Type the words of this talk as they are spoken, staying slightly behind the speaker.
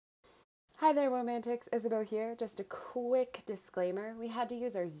Hi there, Romantics. Isabeau here. Just a quick disclaimer. We had to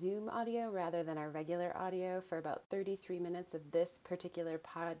use our Zoom audio rather than our regular audio for about 33 minutes of this particular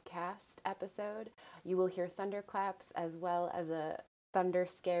podcast episode. You will hear thunderclaps as well as a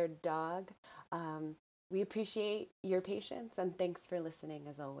thunder-scared dog. We appreciate your patience and thanks for listening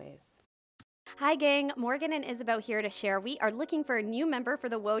as always. Hi gang, Morgan and Isabeau here to share we are looking for a new member for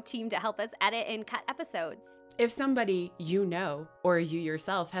the WOA team to help us edit and cut episodes. If somebody you know or you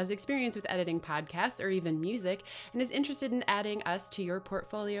yourself has experience with editing podcasts or even music and is interested in adding us to your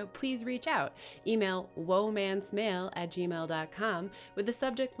portfolio, please reach out. Email womansmail@gmail.com with the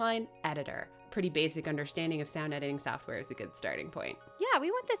subject line editor. Pretty basic understanding of sound editing software is a good starting point. Yeah,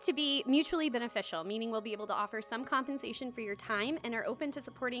 we want this to be mutually beneficial, meaning we'll be able to offer some compensation for your time and are open to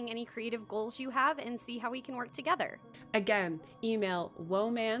supporting any creative goals you have and see how we can work together. Again, email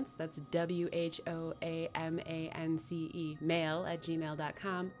womance, that's WHOAMANCE,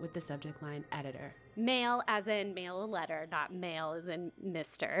 mail@gmail.com with the subject line editor. Mail as in mail a letter, not mail as in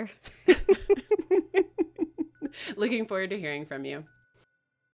Mr. Looking forward to hearing from you.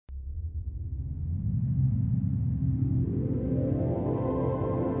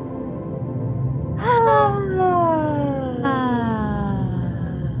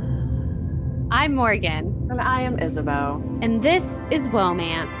 I'm Morgan. And I am Isabeau, And this is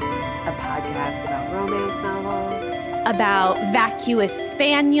Womance. a podcast about romance novels, About vacuous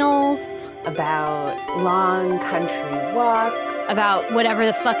spaniels. about long country walks, About whatever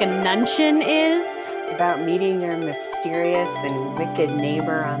the fucking nuncheon is. about meeting your mysterious and wicked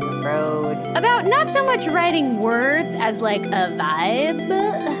neighbor on the road, About not so much writing words as like a vibe.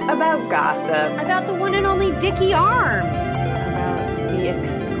 about gossip, About the one and only Dickie Arms. about the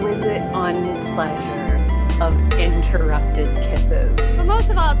exquisite unpleasure of interrupted kisses. But most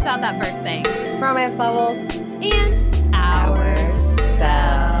of all, it's about that first thing. Romance novels, And ourselves.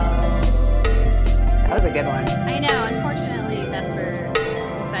 that was a good one. I know, unfortunately, Vesper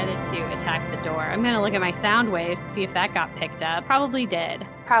decided to attack the door. I'm going to look at my sound waves to see if that got picked up. Probably did.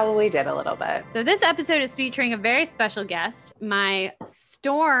 Probably did a little bit. So this episode is featuring a very special guest, my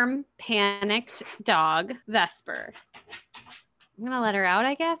storm panicked dog, Vesper. I'm going to let her out,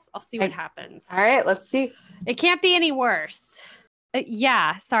 I guess. I'll see what happens. All right, let's see. It can't be any worse.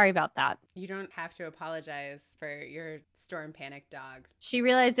 Yeah, sorry about that. You don't have to apologize for your storm panic dog. She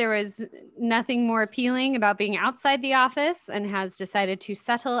realized there was nothing more appealing about being outside the office and has decided to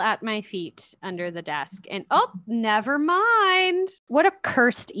settle at my feet under the desk. And oh, never mind. What a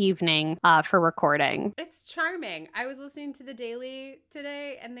cursed evening for recording. It's charming. I was listening to the Daily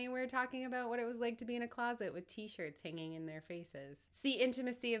today and they were talking about what it was like to be in a closet with t-shirts hanging in their faces. It's the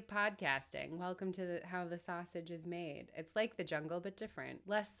intimacy of podcasting. Welcome to how the sausage is made. It's like the jungle, but different.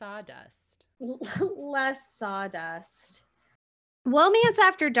 Less sawdust. Less sawdust. Womance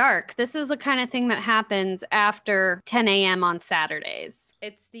After Dark. This is the kind of thing that happens after 10 a.m. on Saturdays.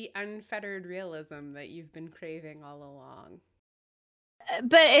 It's the unfettered realism that you've been craving all along.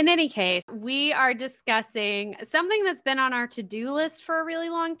 But in any case, we are discussing something that's been on our to-do list for a really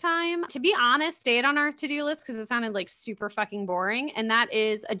long time. To be honest, stayed on our to-do list because it sounded like super fucking boring. And that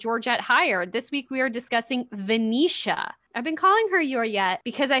is a Georgette Heyer. This week we are discussing Venetia. I've been calling her Georgette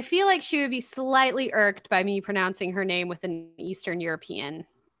because I feel like she would be slightly irked by me pronouncing her name with an Eastern European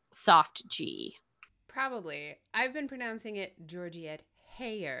soft G. Probably. I've been pronouncing it Georgette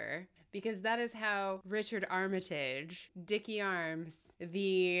Heyer because that is how Richard Armitage, Dickie Arms,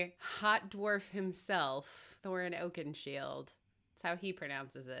 the hot dwarf himself, Thorin Oakenshield, that's how he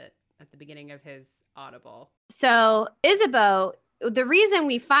pronounces it at the beginning of his Audible. So, Isabeau, the reason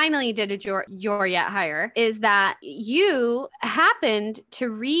we finally did a Georgette Heyer is that you happened to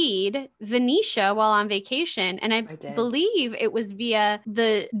read Venetia while on vacation. And I did. believe it was via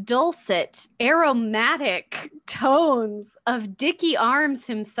the dulcet, aromatic tones of Dickie Arms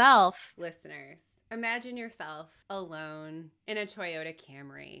himself. Listeners, imagine yourself alone in a Toyota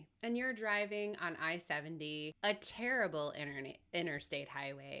Camry and you're driving on I-70, a terrible interstate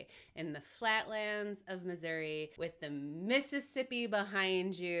highway in the flatlands of Missouri with the Mississippi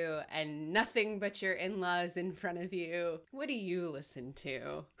behind you and nothing but your in-laws in front of you. What do you listen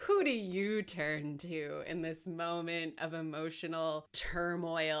to? Who do you turn to in this moment of emotional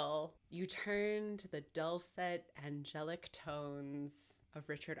turmoil? You turn to the dulcet, angelic tones of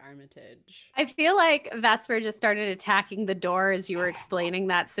Richard Armitage. I feel like Vesper just started attacking the door as you were explaining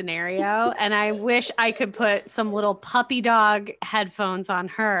that scenario. And I wish I could put some little puppy dog headphones on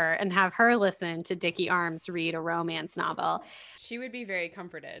her and have her listen to Dickie Arms read a romance novel. She would be very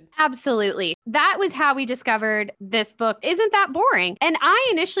comforted. Absolutely. That was how we discovered this book isn't that boring. And I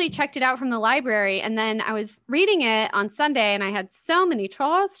initially checked it out from the library, and then I was reading it on Sunday, and I had so many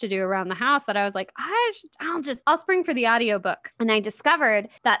chores to do around the house that I was like, I'll spring for the audiobook. And I discovered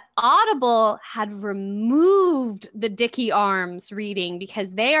that Audible had removed the Dickie Arms reading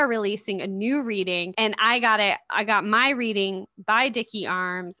because they are releasing a new reading. And I got my reading by Dickie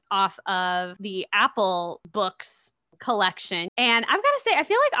Arms off of the Apple Books collection. And I've got to say, I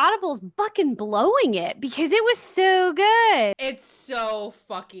feel like Audible's fucking blowing it because it was so good. It's so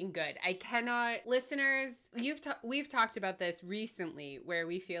fucking good. I cannot, listeners, we've talked about this recently where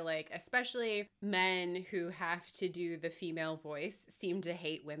we feel like, especially men who have to do the female voice seem to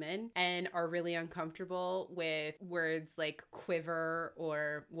hate women and are really uncomfortable with words like quiver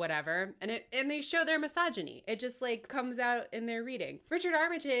or whatever. And they show their misogyny. It just like comes out in their reading. Richard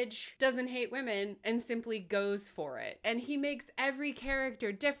Armitage doesn't hate women and simply goes for it. And he makes every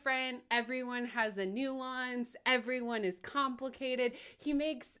character different. Everyone has a nuance. Everyone is complicated. He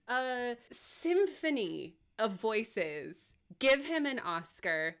makes a symphony of voices. Give him an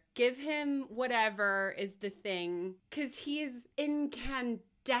Oscar. Give him whatever is the thing. Because he's incandescent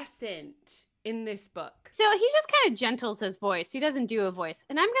in this book. So he just kind of gentles his voice. He doesn't do a voice.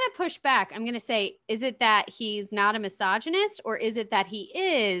 And I'm going to push back. I'm going to say, is it that he's not a misogynist, or is it that he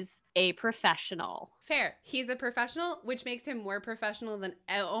is a professional? Fair. He's a professional, which makes him more professional than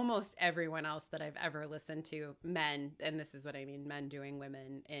almost everyone else that I've ever listened to. Men, and this is what I mean, men doing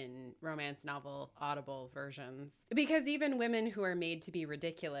women in romance novel Audible versions. Because even women who are made to be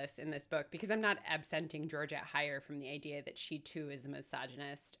ridiculous in this book, because I'm not absenting Georgette Heyer from the idea that she too is a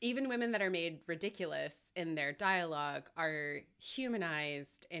misogynist, even women that are made ridiculous in their dialogue are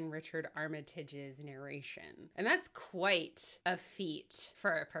humanized in Richard Armitage's narration. And that's quite a feat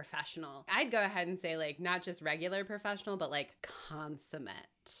for a professional. I'd go ahead and say like not just regular professional, but like consummate.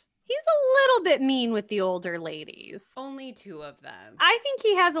 He's a little bit mean with the older ladies. Only two of them. I think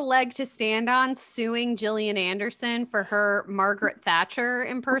he has a leg to stand on suing Gillian Anderson for her Margaret Thatcher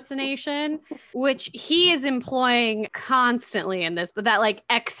impersonation, which he is employing constantly in this, but that like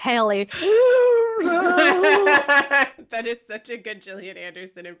exhaling. That is such a good Gillian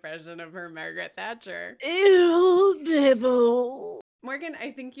Anderson impression of her Margaret Thatcher. Ew, devil. Morgan, I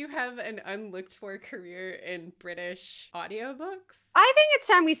think you have an unlooked for career in British audiobooks. I think it's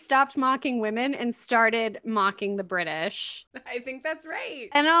time we stopped mocking women and started mocking the British. I think that's right.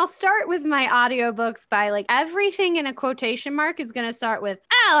 And I'll start with my audiobooks by like everything in a quotation mark is going to start with,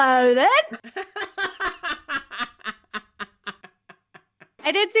 hello then.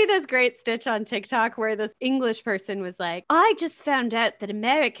 I did see this great stitch on TikTok where this English person was like, I just found out that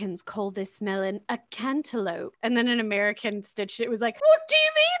Americans call this melon a cantaloupe. And then an American stitched it was like, what do you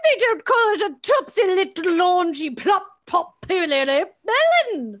mean they don't call it a topsy little laungy plop popular melon?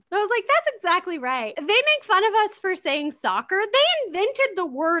 And I was like, that's exactly right. They make fun of us for saying soccer. They invented the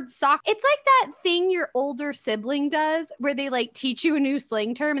word soccer. It's like that thing your older sibling does where they like teach you a new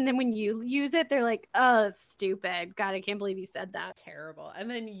slang term, and then when you use it, they're like, oh, stupid. God, I can't believe you said that. Terrible. And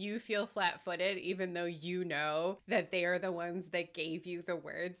then you feel flat-footed even though you know that they are the ones that gave you the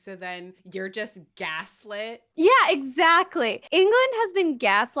word. So then you're just gaslit. Yeah, exactly. England has been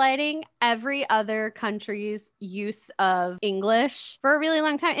gaslighting every other country's use of English for a really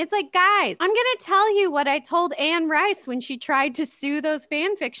long time. It's like, guys, I'm going to tell you what I told Anne Rice when she tried to sue those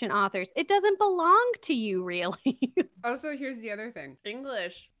fan fiction authors. It doesn't belong to you, really. Also, here's the other thing.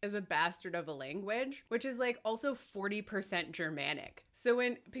 English is a bastard of a language, which is like also 40% Germanic. So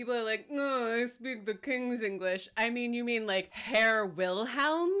when people are like, no, I speak the King's English, I mean, you mean like Herr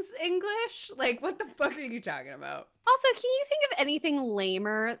Wilhelm's English? Like, what the fuck are you talking about? Also, can you think of anything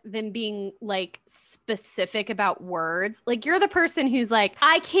lamer than being like specific about words? Like you're the person who's like,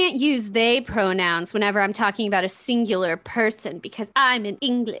 I can't use they pronouns whenever I'm talking about a singular person because I'm an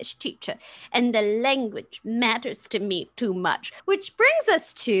English teacher and the language matters to me too much. Which brings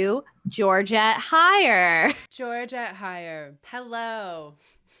us to Georgette Heyer. Georgette Heyer. Hello.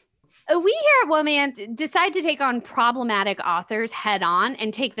 We here at Womance decide to take on problematic authors head on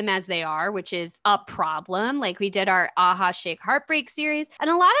and take them as they are, which is a problem. Like we did our Aha Shake Heartbreak series. And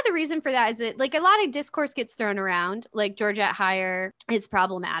a lot of the reason for that is that like a lot of discourse gets thrown around, like Georgette Heyer is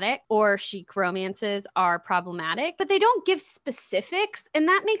problematic or chic romances are problematic, but they don't give specifics. And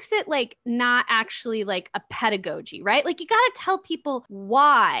that makes it like not actually like a pedagogy, right? Like you got to tell people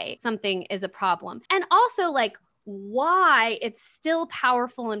why something is a problem. And also like, why it's still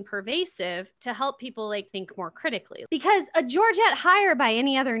powerful and pervasive to help people like think more critically. Because a Georgette Heyer by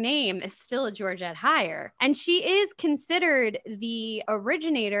any other name is still a Georgette Heyer. And she is considered the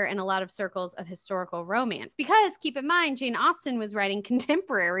originator in a lot of circles of historical romance. Because keep in mind, Jane Austen was writing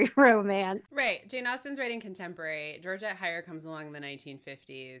contemporary romance. Right. Jane Austen's writing contemporary. Georgette Heyer comes along in the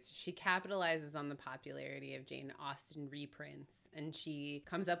 1950s. She capitalizes on the popularity of Jane Austen reprints, and she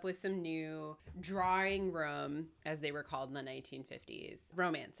comes up with some new drawing room, as they were called in the 1950s,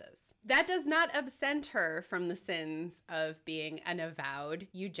 romances. That does not absent her from the sins of being an avowed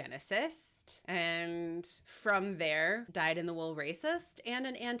eugenicist, and from there, dyed-in-the-wool racist and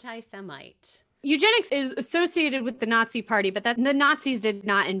an anti-Semite. Eugenics is associated with the Nazi Party, but the Nazis did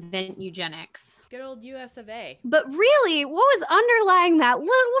not invent eugenics. Good old US of A. But really, what was underlying that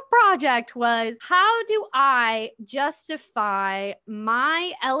little project was, how do I justify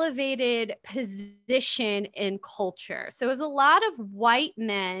my elevated position in culture? So it was a lot of white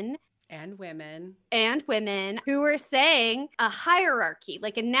men and women who were saying a hierarchy,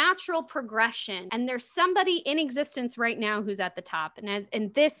 like a natural progression. And there's somebody in existence right now who's at the top.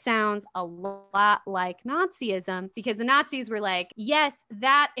 And this sounds a lot like Nazism, because the Nazis were like, yes,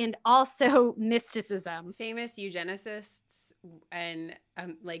 that, and also mysticism. Famous eugenicists, and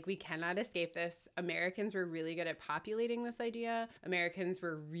like, we cannot escape this. Americans were really good at populating this idea. Americans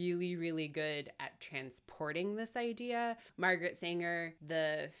were really, really good at transporting this idea. Margaret Sanger,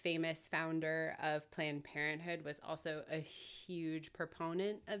 the famous founder of Planned Parenthood, was also a huge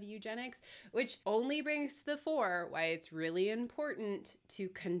proponent of eugenics, which only brings to the fore why it's really important to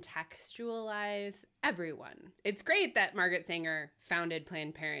contextualize everyone. It's great that Margaret Sanger founded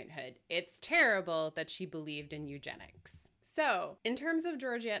Planned Parenthood. It's terrible that she believed in eugenics. So, in terms of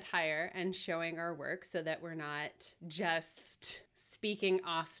Georgette Heyer and showing our work so that we're not just speaking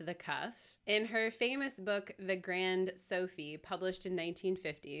off the cuff, in her famous book, The Grand Sophie, published in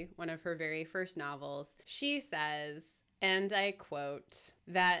 1950, one of her very first novels, she says, and I quote,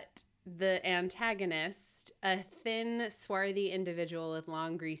 that the antagonist, a thin, swarthy individual with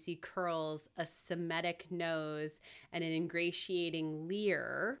long, greasy curls, a Semitic nose, and an ingratiating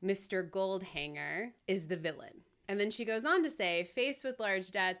leer, Mr. Goldhanger, is the villain. And then she goes on to say, faced with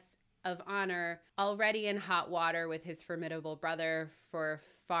large debts of honor, already in hot water with his formidable brother for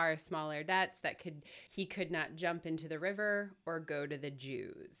far smaller debts that he could not jump into the river or go to the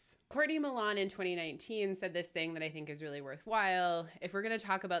Jews. Courtney Milan in 2019 said this thing that I think is really worthwhile. If we're going to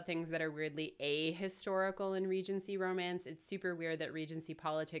talk about things that are weirdly ahistorical in Regency romance, it's super weird that Regency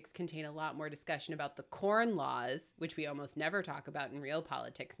politics contain a lot more discussion about the Corn Laws, which we almost never talk about in real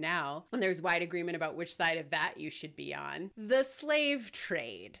politics now. And there's wide agreement about which side of that you should be on. The slave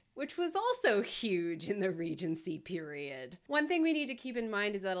trade, which was also huge in the Regency period. One thing we need to keep in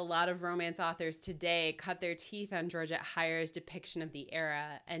mind is that a lot of romance authors today cut their teeth on Georgette Heyer's depiction of the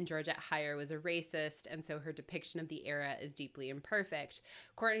era, and Georgette Heyer was a racist, and so her depiction of the era is deeply imperfect.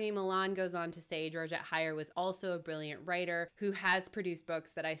 Courtney Milan goes on to say Georgette Heyer was also a brilliant writer who has produced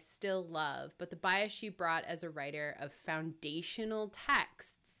books that I still love, but the bias she brought as a writer of foundational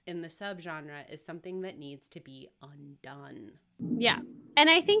texts in the subgenre is something that needs to be undone. Yeah. And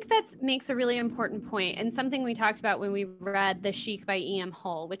I think that makes a really important point, and something we talked about when we read The Chic by E.M.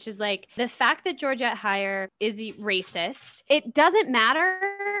 Hull, which is like the fact that Georgette Heyer is racist. It doesn't matter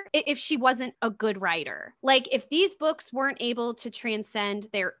if she wasn't a good writer. Like, if these books weren't able to transcend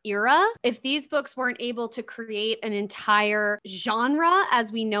their era, if these books weren't able to create an entire genre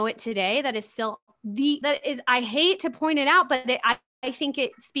as we know it today, that is still I hate to point it out, but I think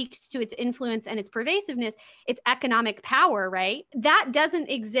it speaks to its influence and its pervasiveness, its economic power, right? That doesn't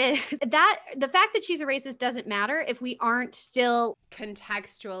exist. The fact that she's a racist doesn't matter if we aren't still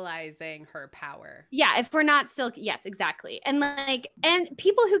contextualizing her power. Yeah, if we're not still, yes, exactly. And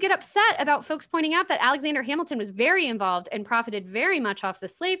people who get upset about folks pointing out that Alexander Hamilton was very involved and profited very much off the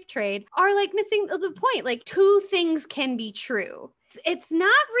slave trade are like missing the point. Like, two things can be true. It's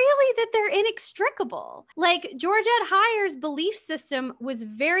not really that they're inextricable. Like, Georgette Heyer's belief system was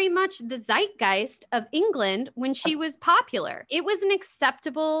very much the zeitgeist of England when she was popular. It was an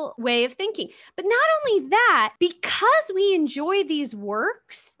acceptable way of thinking. But not only that, because we enjoy these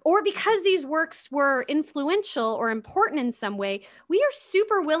works, or because these works were influential or important in some way, we are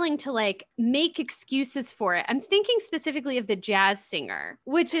super willing to like make excuses for it. I'm thinking specifically of The Jazz Singer,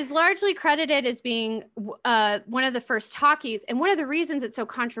 which is largely credited as being one of the first talkies. And one of the the reasons it's so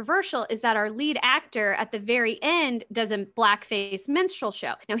controversial is that our lead actor at the very end does a blackface minstrel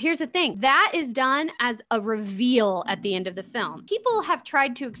show. Now, here's the thing. That is done as a reveal at the end of the film. People have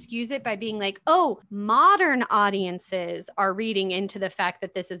tried to excuse it by being like, oh, modern audiences are reading into the fact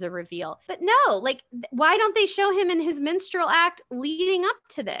that this is a reveal. But no, like, why don't they show him in his minstrel act leading up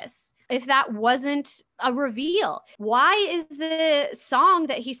to this? If that wasn't a reveal, why is the song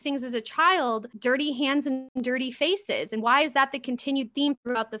that he sings as a child Dirty Hands and Dirty Faces? And why is that the continued theme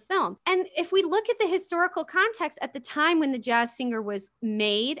throughout the film? And if we look at the historical context at the time when The Jazz Singer was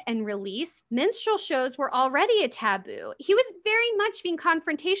made and released, minstrel shows were already a taboo. He was very much being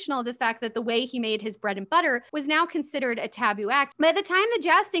confrontational of the fact that the way he made his bread and butter was now considered a taboo act. By the time The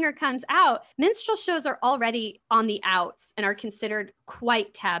Jazz Singer comes out, minstrel shows are already on the outs and are considered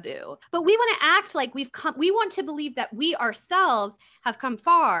quite taboo. But we want to act like we want to believe that we ourselves have come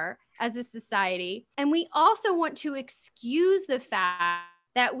far as a society. And we also want to excuse the fact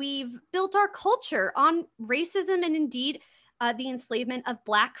that we've built our culture on racism and indeed the enslavement of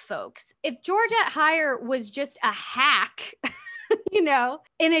Black folks. If Georgette Heyer was just a hack,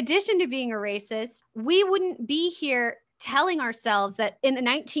 in addition to being a racist, we wouldn't be here telling ourselves that in the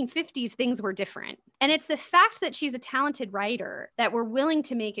 1950s, things were different. And it's the fact that she's a talented writer that we're willing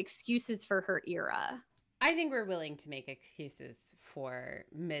to make excuses for her era. I think we're willing to make excuses for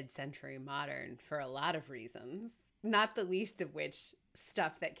mid-century modern for a lot of reasons, not the least of which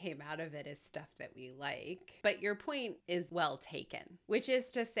stuff that came out of it is stuff that we like. But your point is well taken, which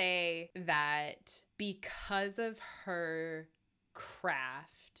is to say that because of her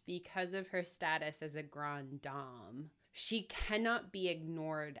craft, because of her status as a grande dame, she cannot be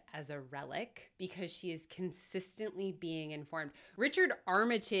ignored as a relic because she is consistently being informed. Richard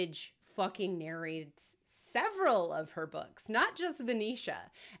Armitage fucking narrates several of her books, not just Venetia.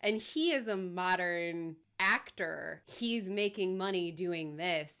 And he is a modern actor. He's making money doing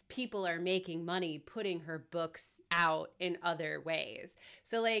this. People are making money putting her books out in other ways.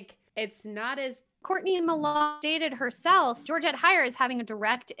 So, like, it's not as Courtney Milan stated herself, Georgette Heyer is having a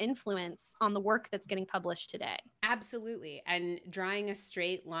direct influence on the work that's getting published today. Absolutely. And drawing a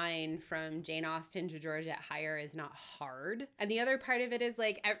straight line from Jane Austen to Georgette Heyer is not hard. And the other part of it is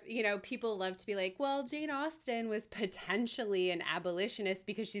like, people love to be like, well, Jane Austen was potentially an abolitionist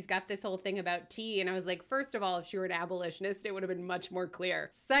because she's got this whole thing about tea. And I was like, first of all, if she were an abolitionist, it would have been much more clear.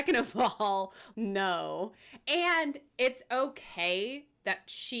 Second of all, no. And it's okay that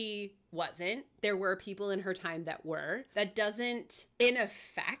she wasn't. There were people in her time that were. That doesn't, in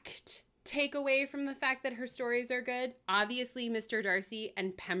effect, take away from the fact that her stories are good. Obviously, Mr. Darcy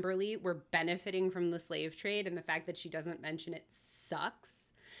and Pemberley were benefiting from the slave trade, and the fact that she doesn't mention it sucks.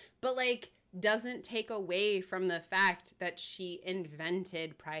 But, doesn't take away from the fact that she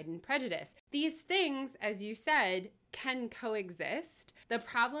invented Pride and Prejudice. These things, as you said, can coexist. The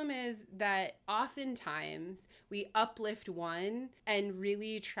problem is that oftentimes we uplift one and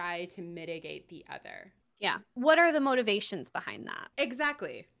really try to mitigate the other. Yeah. What are the motivations behind that?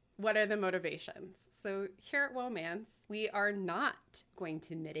 Exactly. What are the motivations? So here at Womance, we are not going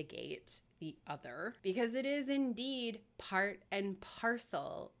to mitigate the other because it is indeed part and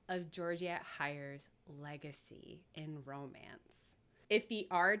parcel of Georgette Heyer's legacy in romance. If the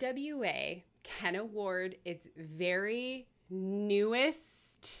RWA can award its very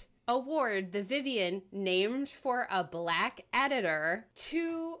newest award, the Vivian, named for a Black editor,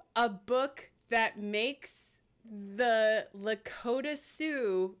 to a book that makes the Lakota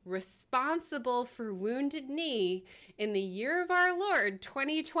Sioux responsible for Wounded Knee in the year of our Lord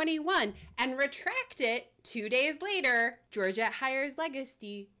 2021 and retract it 2 days later, Georgette Heyer's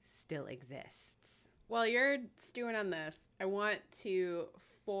legacy still exists. While you're stewing on this, I want to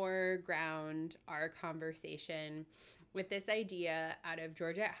foreground our conversation with this idea out of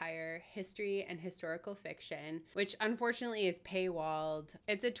Georgette Heyer, History and Historical Fiction, which unfortunately is paywalled.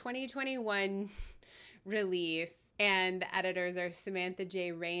 It's a 2021 release, and the editors are Samantha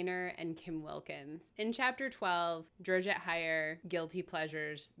J. Rayner and Kim Wilkins. In Chapter 12, Georgette Heyer, Guilty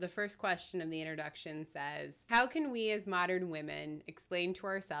Pleasures, the first question of the introduction says, how can we as modern women explain to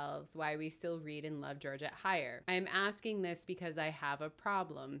ourselves why we still read and love Georgette Heyer? I am asking this because I have a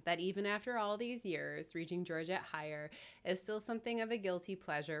problem that even after all these years, reading Georgette Heyer is still something of a guilty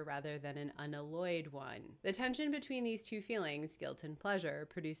pleasure rather than an unalloyed one. The tension between these two feelings, guilt and pleasure,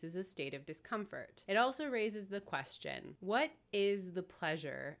 produces a state of discomfort. It also raises the question, what is the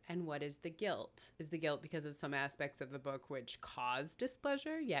pleasure and what is the guilt? Is the guilt because of some aspects of the book which cause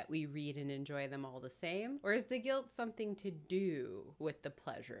displeasure, yet we read and enjoy them all the same? Or is the guilt something to do with the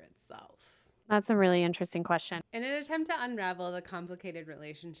pleasure itself? That's a really interesting question. In an attempt to unravel the complicated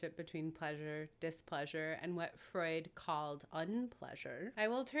relationship between pleasure, displeasure, and what Freud called unpleasure, I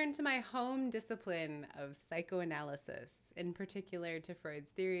will turn to my home discipline of psychoanalysis, in particular to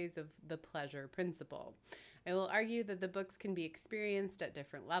Freud's theories of the pleasure principle. I will argue that the books can be experienced at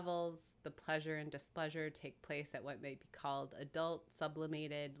different levels. The pleasure and displeasure take place at what may be called adult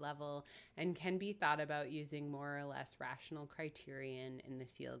sublimated level and can be thought about using more or less rational criterion in the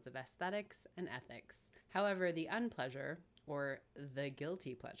fields of aesthetics and ethics. However, the unpleasure, or the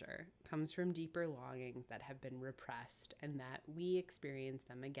guilty pleasure, comes from deeper longings that have been repressed and that we experience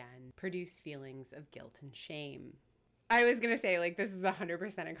them again, produce feelings of guilt and shame. I was going to say, like, this is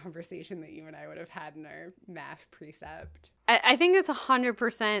 100% a conversation that you and I would have had in our math precept. I think it's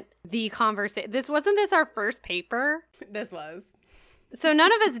 100% the conversation. Wasn't this our first paper? This was. So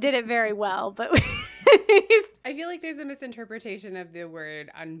none of us did it very well, but I feel like there's a misinterpretation of the word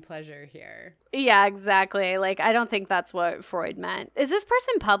unpleasure here. Yeah, exactly. Like, I don't think that's what Freud meant. Is this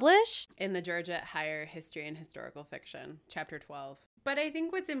person published? In the Georgette Heyer History and Historical Fiction, chapter 12. But I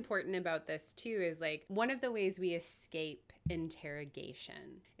think what's important about this too is, like, one of the ways we escape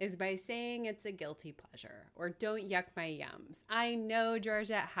interrogation is by saying it's a guilty pleasure or don't yuck my yums. I know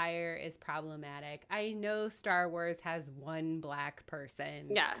Georgette Heyer is problematic. I know Star Wars has one black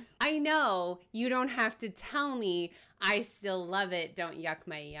person. Yeah. I know you don't have to tell me I still love it. Don't yuck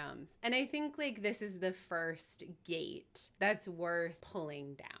my yums. And I think, like, this is the first gate that's worth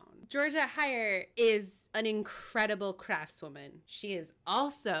pulling down. Georgette Heyer is an incredible craftswoman. She is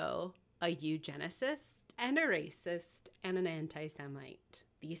also a eugenicist and a racist and an anti-Semite.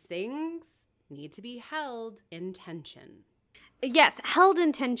 These things need to be held in tension. Yes, held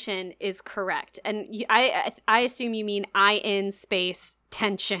in tension is correct. And I assume you mean in space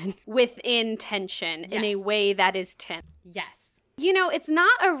tension, within tension, Yes. in a way that is tense. Yes. You know, it's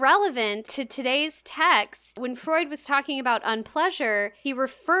not irrelevant to today's text. When Freud was talking about unpleasure, he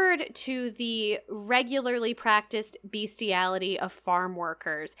referred to the regularly practiced bestiality of farm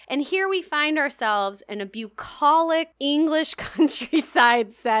workers. And here we find ourselves in a bucolic English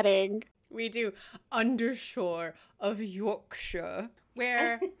countryside setting. We do undershore of Yorkshire,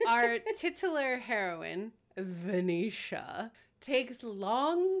 where our titular heroine, Venetia, takes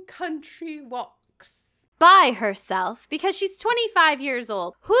long country walks. By herself, because she's 25 years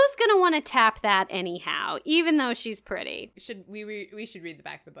old. Who's gonna want to tap that anyhow, even though she's pretty? We should read the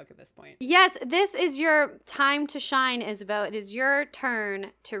back of the book at this point. Yes, this is your time to shine, Isabel. It is your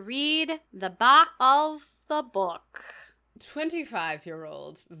turn to read the back of the book.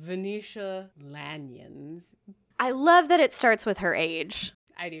 25-year-old Venetia Lanyons. I love that it starts with her age.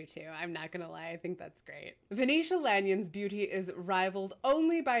 I do too. I'm not gonna lie. I think that's great. Venetia Lanyon's beauty is rivaled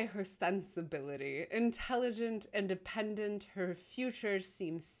only by her sensibility. Intelligent, independent, her future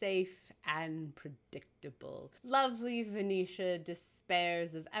seems safe and predictable. Lovely Venetia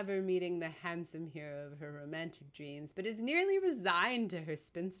despairs of ever meeting the handsome hero of her romantic dreams, but is nearly resigned to her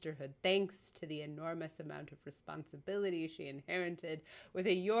spinsterhood thanks to the enormous amount of responsibility she inherited with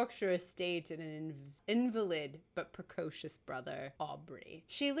a Yorkshire estate and an invalid but precocious brother, Aubrey.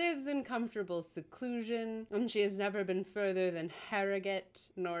 She lives in comfortable seclusion, and she has never been further than Harrogate,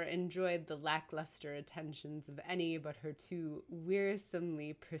 nor enjoyed the lackluster attentions of any but her two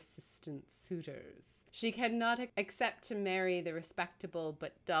wearisomely persistent suitors. She cannot accept to marry the respectable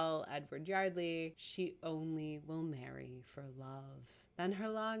but dull Edward Yardley. She only will marry for love. Then her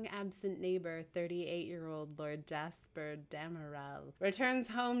long-absent neighbor, 38-year-old Lord Jasper Damerel, returns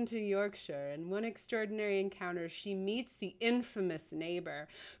home to Yorkshire. In one extraordinary encounter, she meets the infamous neighbor,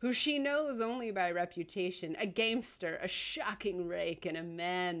 who she knows only by reputation, a gamester, a shocking rake, and a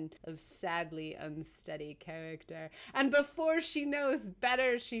man of sadly unsteady character. And before she knows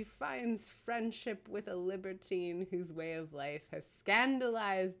better, she finds friendship with a libertine whose way of life has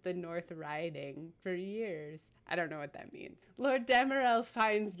scandalized the North Riding for years. I don't know what that means. Lord Damerel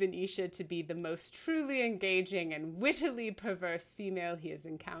finds Venetia to be the most truly engaging and wittily perverse female he has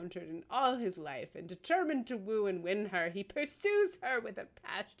encountered in all his life, and determined to woo and win her, he pursues her with a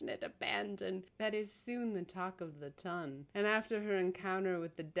passionate abandon that is soon the talk of the ton. And after her encounter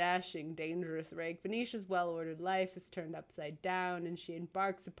with the dashing, dangerous rake, Venetia's well-ordered life is turned upside down, and she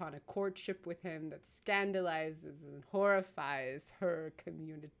embarks upon a courtship with him that scandalizes and horrifies her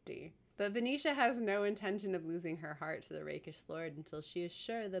community. But Venetia has no intention of losing her heart to the rakish lord until she is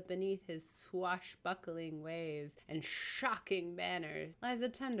sure that beneath his swashbuckling ways and shocking manners lies a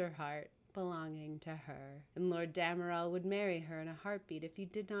tender heart, belonging to her, and Lord Damerel would marry her in a heartbeat if he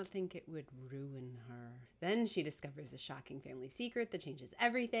did not think it would ruin her. Then she discovers a shocking family secret that changes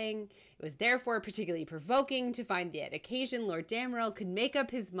everything. It was therefore particularly provoking to find that occasion Lord Damerel could make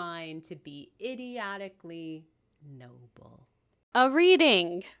up his mind to be idiotically noble. A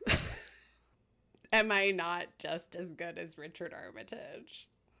reading. Am I not just as good as Richard Armitage?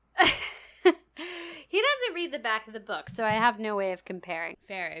 He doesn't read the back of the book, so I have no way of comparing.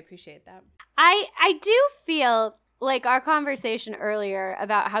 Fair, I appreciate that. I do feel like our conversation earlier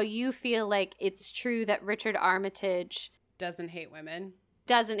about how you feel like it's true that Richard Armitage Doesn't hate women.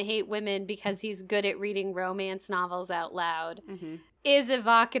 doesn't hate women because he's good at reading romance novels out loud Mm-hmm. is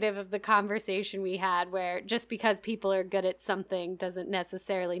evocative of the conversation we had, where just because people are good at something doesn't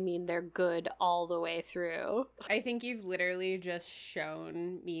necessarily mean they're good all the way through. I think you've literally just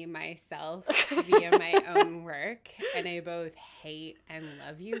shown me myself via my own work, and I both hate and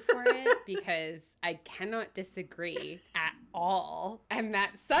love you for it because I cannot disagree at all, and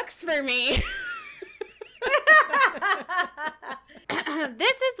that sucks for me.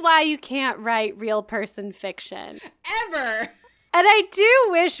 This is why you can't write real person fiction. Ever. And I do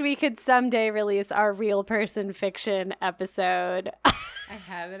wish we could someday release our real person fiction episode. I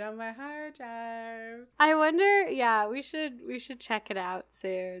have it on my hard drive. I wonder, yeah, we should check it out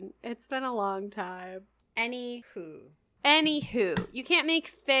soon. It's been a long time. Anywho, You can't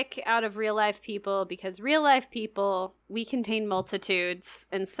make fic out of real life people because real life people, we contain multitudes,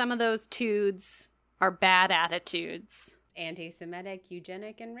 and some of those tudes are bad attitudes. anti-Semitic,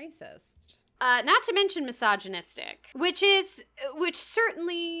 eugenic, and racist. Not to mention misogynistic, which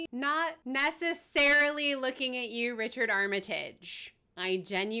certainly... Not necessarily looking at you, Richard Armitage. I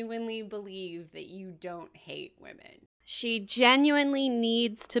genuinely believe that you don't hate women. She genuinely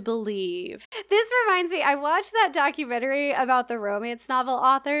needs to believe. This reminds me, I watched that documentary about the romance novel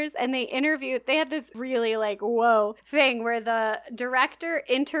authors, and they had this really whoa thing where the director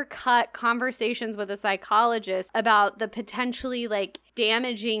intercut conversations with a psychologist about the potentially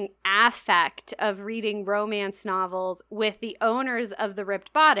damaging affect of reading romance novels with the owners of the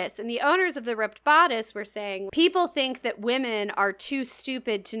Ripped Bodice. And the owners of the Ripped Bodice were saying, people think that women are too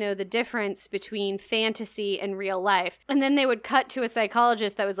stupid to know the difference between fantasy and real life. And then they would cut to a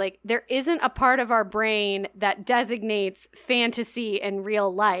psychologist that was like, there isn't a part of our brain that designates fantasy and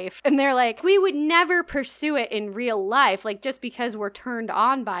real life. And they're like, we would never pursue it in real life, just because we're turned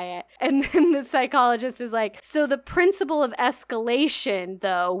on by it. And then the psychologist is like, so the principle of escalation,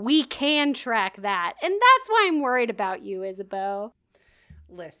 though, we can track that. And that's why I'm worried about you, Isabeau.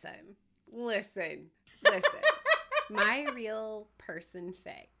 Listen. My real person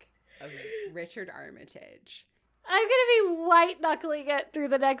fic of Richard Armitage I'm going to be white-knuckling it through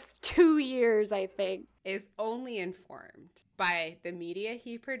the next 2 years, I think. is only informed by the media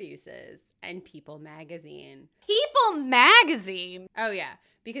he produces and People Magazine. People Magazine? Oh, yeah,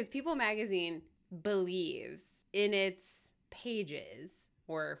 because People Magazine believes in its pages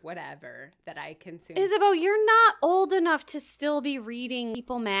or whatever that I consume. Isabeau, you're not old enough to still be reading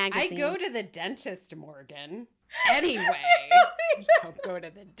People Magazine. I go to the dentist, Morgan. Anyway, don't go to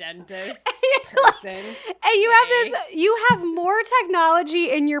the dentist, person. And you have more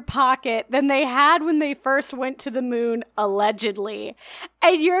technology in your pocket than they had when they first went to the moon, allegedly.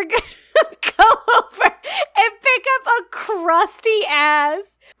 And you're going to go over and pick up a crusty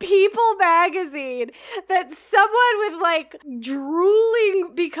ass People Magazine that someone with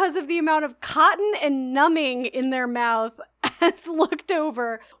drooling because of the amount of cotton and numbing in their mouth has looked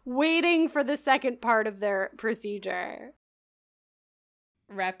over, waiting for the second part of their procedure.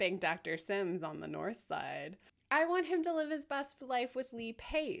 Repping Dr. Sims on the North Side. I want him to live his best life with Lee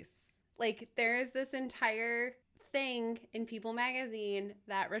Pace. There is this entire thing in People Magazine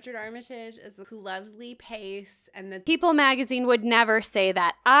that Richard Armitage is who loves Lee Pace, and that People Magazine would never say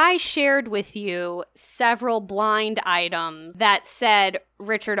that. I shared with you several blind items that said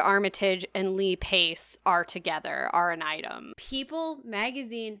Richard Armitage and Lee Pace are together, are an item. People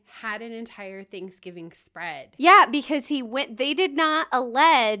Magazine had an entire Thanksgiving spread. Yeah, because they did not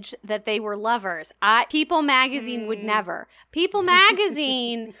allege that they were lovers. People Magazine would never. People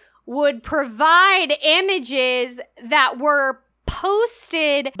Magazine would provide images that were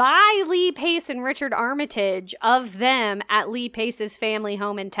posted by Lee Pace and Richard Armitage of them at Lee Pace's family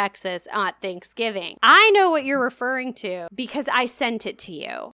home in Texas at Thanksgiving. I know what you're referring to because I sent it to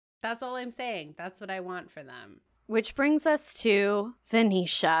you. That's all I'm saying. That's what I want for them. Which brings us to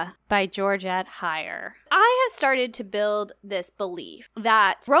Venetia by Georgette Heyer. I have started to build this belief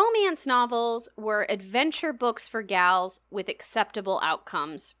that romance novels were adventure books for gals with acceptable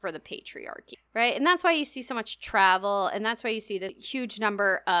outcomes for the patriarchy, right? And that's why you see so much travel, and that's why you see the huge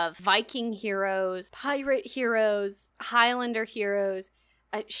number of Viking heroes, pirate heroes, Highlander heroes,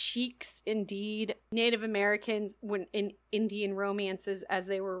 sheiks, indeed, Native Americans in Indian romances, as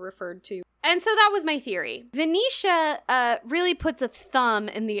they were referred to. And so that was my theory. Venetia really puts a thumb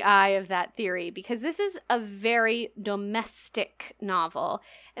in the eye of that theory, because this is a very domestic novel.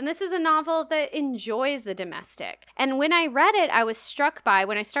 And this is a novel that enjoys the domestic. And when I read it, I was struck by,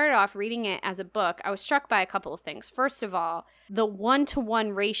 when I started off reading it as a book, I was struck by a couple of things. First of all, the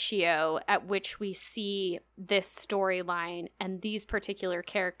 1-to-1 ratio at which we see this storyline and these particular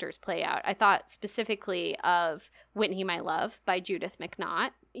characters play out. I thought specifically of Whitney, My Love by Judith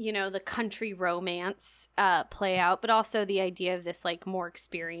McNaught. You know, the country romance play out, but also the idea of this like more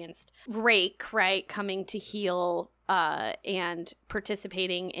experienced rake, right, coming to heel and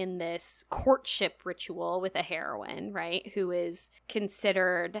participating in this courtship ritual with a heroine, right, who is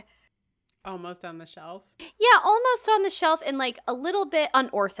considered almost on the shelf. Yeah, almost on the shelf and like a little bit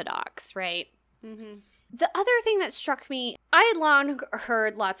unorthodox, right? Mm-hmm. The other thing that struck me, I had long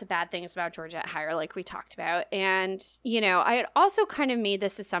heard lots of bad things about Georgette Heyer, like we talked about. And, you know, I had also kind of made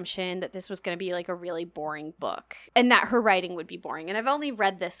this assumption that this was going to be like a really boring book and that her writing would be boring. And I've only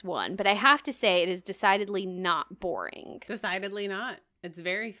read this one, but I have to say it is decidedly not boring. Decidedly not. It's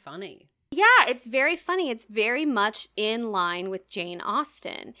very funny. Yeah, it's very funny. It's very much in line with Jane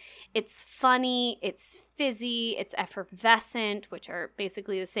Austen. It's funny, it's fizzy, it's effervescent, which are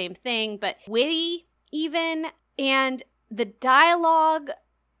basically the same thing, but witty even. And the dialogue,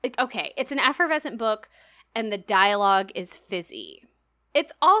 okay, it's an effervescent book and the dialogue is fizzy.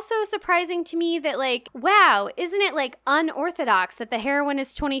 It's also surprising to me that, like, wow, isn't it, like, unorthodox that the heroine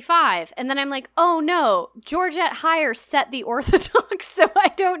is 25? And then I'm like, oh, no, Georgette Heyer set the orthodox, so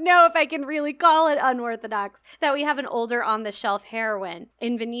I don't know if I can really call it unorthodox that we have an older on-the-shelf heroine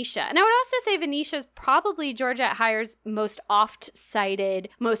in Venetia. And I would also say Venetia is probably Georgette Heyer's most oft-cited,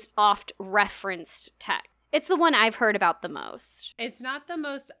 most oft-referenced text. It's the one I've heard about the most. It's not the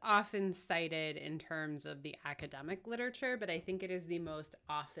most often cited in terms of the academic literature, but I think it is the most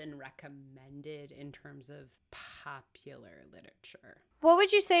often recommended in terms of popular literature. What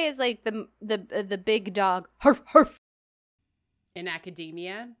would you say is like the big dog? Harf, harf. In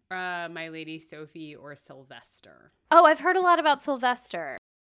academia, My Lady Sophie or Sylvester. Oh, I've heard a lot about Sylvester.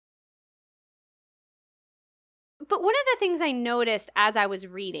 But one of the things I noticed as I was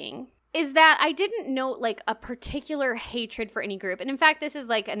reading is that I didn't note like a particular hatred for any group. And in fact, this is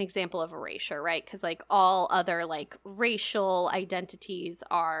like an example of erasure, right? Because like all other like racial identities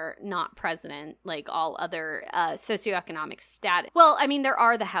are not present, like all other socioeconomic status. Well, I mean, there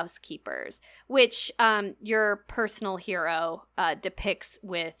are the housekeepers, which your personal hero depicts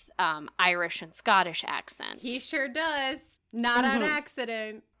with Irish and Scottish accents. He sure does. Not on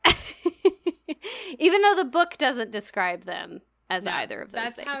accident. Even though the book doesn't describe them as either of those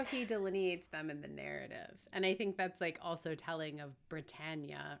that's things. That's how he delineates them in the narrative. And I think that's like also telling of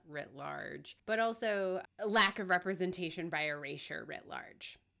Britannia writ large, but also a lack of representation by erasure writ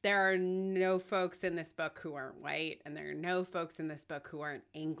large. There are no folks in this book who aren't white, and there are no folks in this book who aren't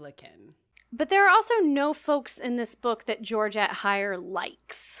Anglican. But there are also no folks in this book that Georgette Heyer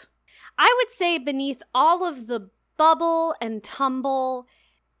likes. I would say beneath all of the bubble and tumble,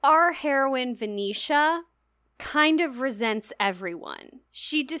 our heroine Venetia kind of resents everyone.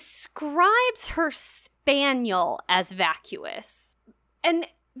 She describes her spaniel as vacuous. And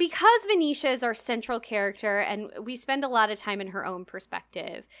because Venetia is our central character and we spend a lot of time in her own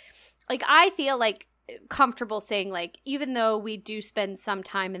perspective, like I feel like comfortable saying like, even though we do spend some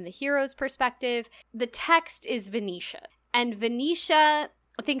time in the hero's perspective, the text is Venetia. And Venetia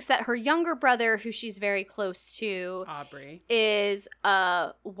thinks that her younger brother, who she's very close to, Aubrey, is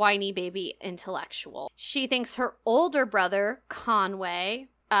a whiny baby intellectual. She thinks her older brother, Conway,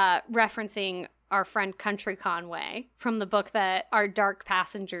 referencing our friend Country Conway from the book that our dark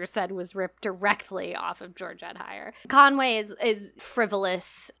passenger said was ripped directly off of Georgette Heyer. Conway is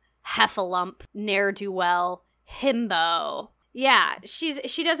frivolous, heffalump, ne'er-do-well, himbo. Yeah,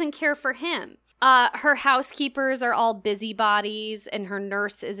 she doesn't care for him. Her housekeepers are all busybodies, and her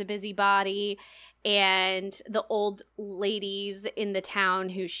nurse is a busybody, and the old ladies in the town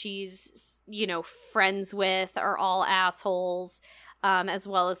who she's, you know, friends with are all assholes, as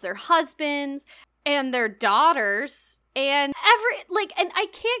well as their husbands and their daughters. And I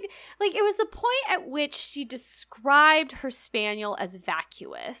can't, like, it was the point at which she described her spaniel as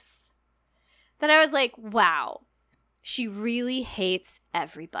vacuous that I was like, wow. She really hates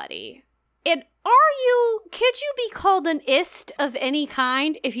everybody. And could you be called an ist of any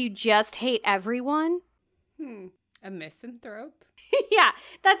kind if you just hate everyone? A misanthrope? Yeah,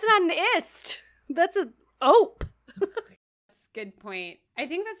 that's not an ist. That's a ope. That's a good point. I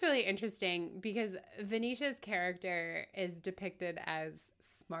think that's really interesting because Venetia's character is depicted as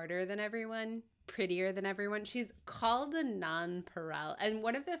smarter than everyone, prettier than everyone. She's called a nonpareil. And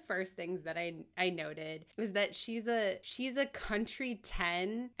one of the first things that I noted was that she's a country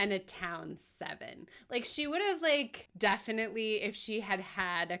 10 and a town 7. Like, she would have, like, definitely, if she had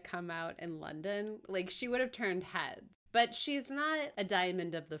a come out in London, like, she would have turned heads. But she's not a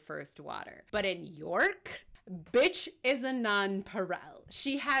diamond of the first water. But in York, bitch is a nonpareil.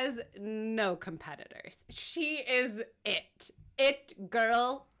 She has no competitors. She is it. It,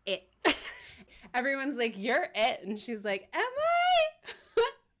 girl, it. Everyone's like, you're it. And she's like, am I?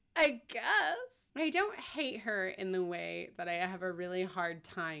 I guess. I don't hate her in the way that I have a really hard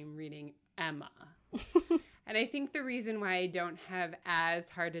time reading Emma. And I think the reason why I don't have as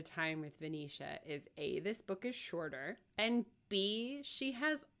hard a time with Venetia is A, this book is shorter, and B, she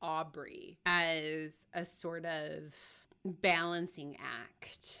has Aubrey as a sort of balancing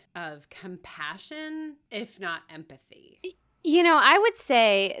act of compassion, if not empathy. You know, I would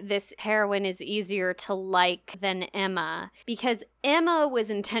say this heroine is easier to like than Emma because Emma was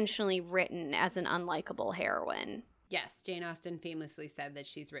intentionally written as an unlikable heroine. Yes, Jane Austen famously said that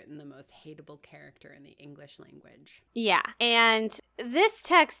she's written the most hateable character in the English language. Yeah, and this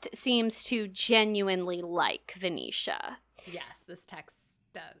text seems to genuinely like Venetia. Yes, this text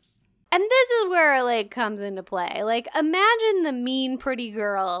does. And this is where it, like, comes into play. Like, imagine the mean pretty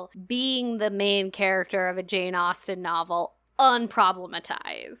girl being the main character of a Jane Austen novel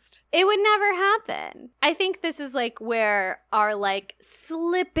unproblematized. It would never happen. I think this is like where our like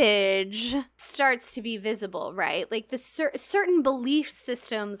slippage starts to be visible, right? Like the certain belief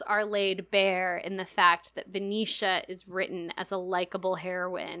systems are laid bare in the fact that Venetia is written as a likable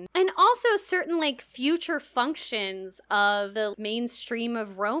heroine. And also certain like future functions of the mainstream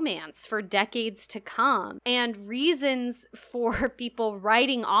of romance for decades to come and reasons for people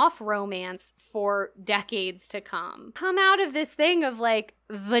writing off romance for decades to come out of this thing of like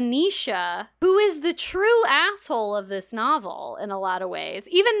Venetia, who is the true asshole of this novel in a lot of ways,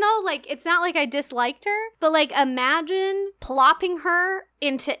 even though like it's not like I disliked her, but like imagine plopping her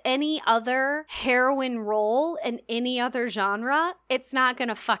into any other heroine role in any other genre, it's not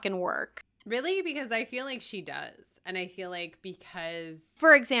gonna fucking work. Really? Because I feel like she does. And I feel like because...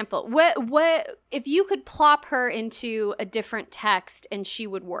 For example, what if you could plop her into a different text and she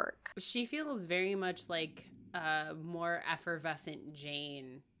would work? She feels very much like a more effervescent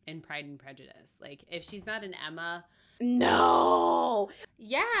Jane in Pride and Prejudice. Like, if she's not an Emma... No!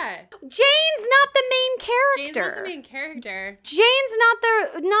 Yeah! Jane's not the main character! Jane's not the main character.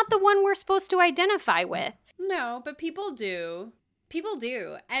 Jane's not the one we're supposed to identify with. No, but people do. People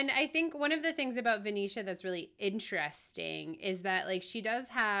do. And I think one of the things about Venetia that's really interesting is that, like, she does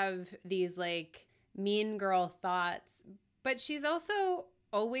have these, like, mean girl thoughts, but she's also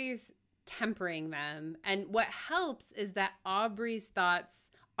always tempering them. And what helps is that Aubrey's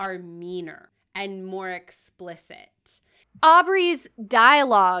thoughts are meaner and more explicit. Aubrey's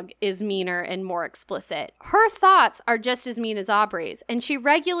dialogue is meaner and more explicit. Her thoughts are just as mean as Aubrey's. And she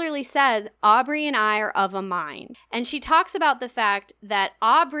regularly says, Aubrey and I are of a mind. And she talks about the fact that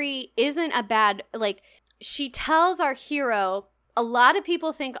Aubrey isn't a bad, like, she tells our hero, a lot of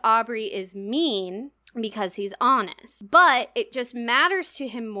people think Aubrey is mean because he's honest. But it just matters to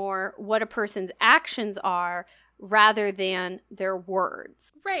him more what a person's actions are rather than their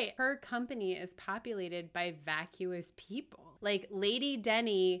words. Right. Her company is populated by vacuous people. Like, Lady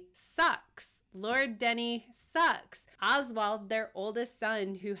Denny sucks. Lord Denny sucks. Oswald, their oldest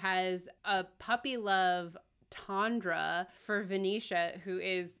son, who has a puppy love tundra for Venetia, who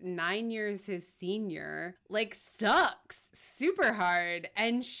is 9 years his senior, like, sucks super hard.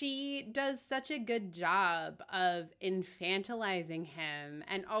 And she does such a good job of infantilizing him.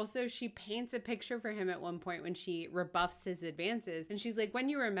 And also she paints a picture for him at one point when she rebuffs his advances. And she's like, when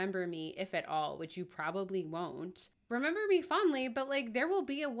you remember me, if at all, which you probably won't, remember me fondly, but like there will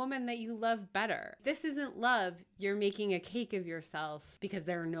be a woman that you love better. This isn't love. You're making a cake of yourself because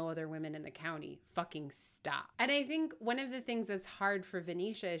there are no other women in the county. Fucking stop. And I think one of the things that's hard for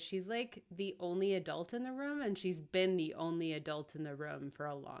Venetia is she's like the only adult in the room, and she's been the only adult in the room for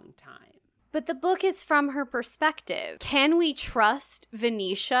a long time. But the book is from her perspective. Can we trust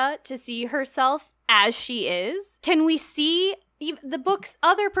Venetia to see herself as she is? Can we see the book's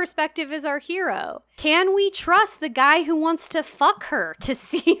other perspective is our hero? Can we trust the guy who wants to fuck her to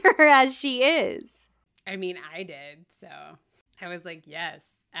see her as she is? I mean, I did. So I was like, yes,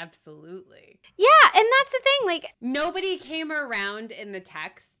 absolutely. Yeah, and that's the thing. Like, nobody came around in the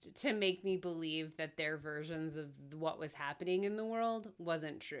text to make me believe that their versions of what was happening in the world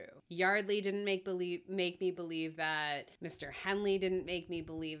wasn't true. Yardley didn't make me believe that. Mr. Henley didn't make me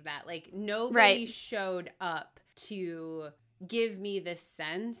believe that. Like, nobody showed up to give me the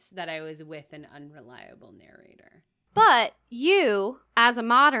sense that I was with an unreliable narrator. but you, as a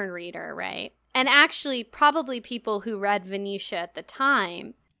modern reader, right? And actually probably people who read Venetia at the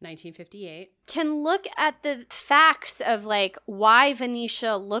time, 1958, can look at the facts of like why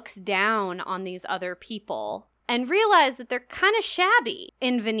Venetia looks down on these other people and realize that they're kind of shabby,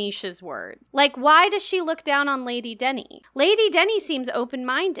 in Venetia's words. Like, why does she look down on Lady Denny? Lady Denny seems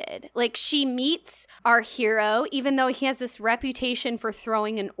open-minded. Like, she meets our hero, even though he has this reputation for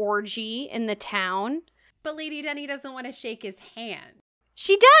throwing an orgy in the town. But Lady Denny doesn't want to shake his hand.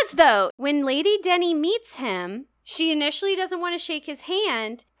 She does, though. When Lady Denny meets him, she initially doesn't want to shake his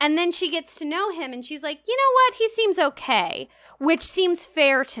hand, and then she gets to know him, and she's like, you know what? He seems okay, which seems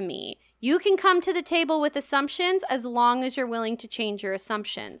fair to me. You can come to the table with assumptions as long as you're willing to change your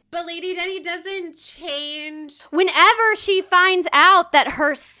assumptions. But Lady Denny doesn't change. Whenever she finds out that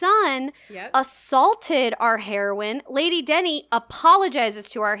her son Yep. assaulted our heroine, Lady Denny apologizes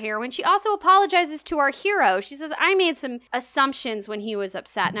to our heroine. She also apologizes to our hero. She says, I made some assumptions when he was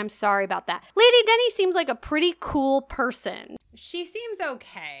upset, and I'm sorry about that. Lady Denny seems like a pretty cool person. She seems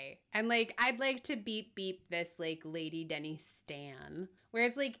okay. And, like, I'd like to beep this, like, Lady Denny stan. Where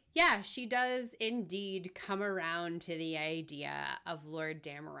it's like, yeah, she does indeed come around to the idea of Lord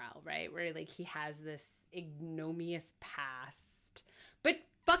Damerel, right? Where, like, he has this ignominious past. But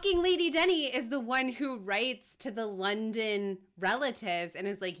fucking Lady Denny is the one who writes to the London relatives and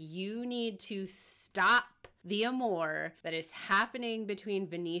is like, you need to stop the amour that is happening between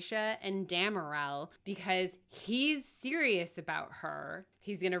Venetia and Damerel because he's serious about her.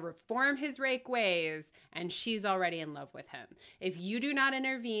 He's going to reform his rake ways, and she's already in love with him. If you do not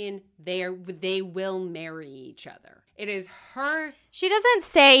intervene, they will marry each other. It is her. She doesn't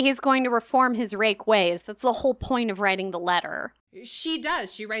say he's going to reform his rake ways. That's the whole point of writing the letter. She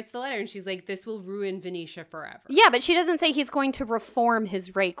does. She writes the letter, and she's like, this will ruin Venetia forever. Yeah, but she doesn't say he's going to reform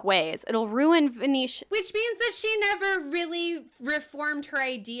his rake ways. It'll ruin Venetia. Which means that she never really reformed her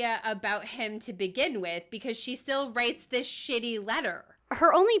idea about him to begin with, because she still writes this shitty letter.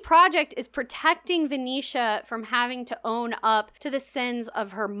 Her only project is protecting Venetia from having to own up to the sins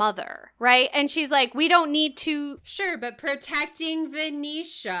of her mother, right? And she's like, we don't need to. Sure, but protecting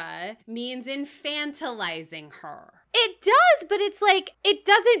Venetia means infantilizing her. It does, but it's like, it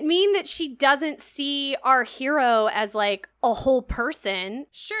doesn't mean that she doesn't see our hero as like a whole person.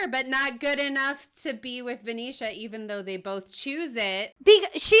 Sure, but not good enough to be with Venetia, even though they both choose it.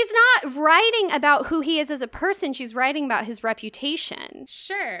 She's not writing about who he is as a person. She's writing about his reputation.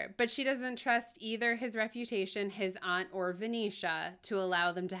 Sure, but she doesn't trust either his reputation, his aunt, or Venetia to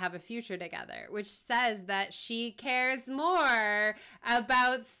allow them to have a future together, which says that she cares more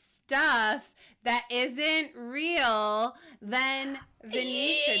about stuff that isn't real than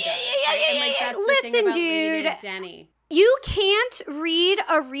Venetia does. Right? And like that's the thing about Lady Denny. You can't read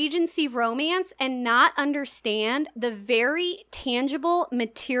a Regency romance and not understand the very tangible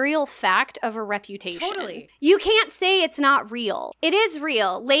material fact of a reputation. Totally. You can't say it's not real. It is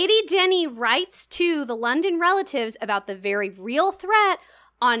real. Lady Denny writes to the London relatives about the very real threat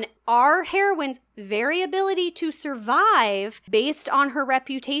on our heroine's very ability to survive based on her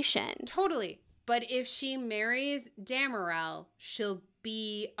reputation. Totally. But if she marries Damerel, she'll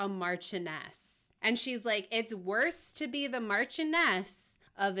be a marchioness. And she's like, it's worse to be the marchioness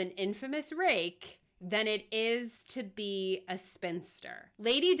of an infamous rake than it is to be a spinster.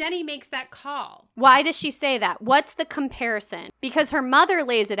 Lady Denny makes that call. Why does she say that? What's the comparison? Because her mother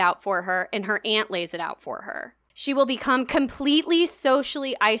lays it out for her and her aunt lays it out for her. She will become completely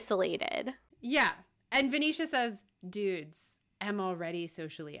socially isolated. Yeah. And Venetia says, dudes, I'm already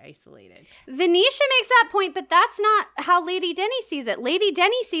socially isolated. Venetia makes that point, but that's not how Lady Denny sees it. Lady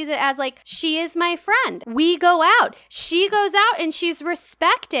Denny sees it as like, she is my friend. We go out. She goes out and she's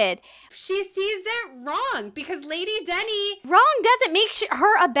respected. She sees it wrong because Lady Denny... Wrong doesn't make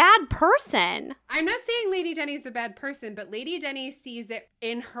her a bad person. I'm not saying Lady Denny's a bad person, but Lady Denny sees it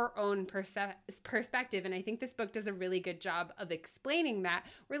in her own perspective. And I think this book does a really good job of explaining that,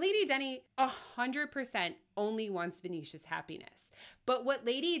 where Lady Denny 100% only wants Venetia's happiness. But what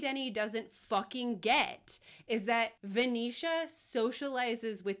Lady Denny doesn't fucking get is that Venetia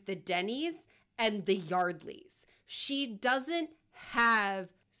socializes with the Dennys and the Yardleys. She doesn't have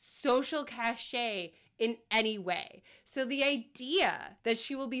social cachet in any way. So the idea that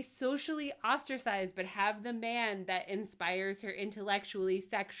she will be socially ostracized but have the man that inspires her intellectually,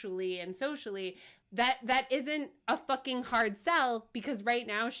 sexually, and socially, that isn't a fucking hard sell, because right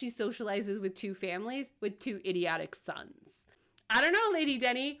now she socializes with 2 families with 2 idiotic sons. I don't know, Lady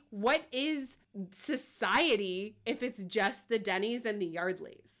Denny, what is society if it's just the Dennys and the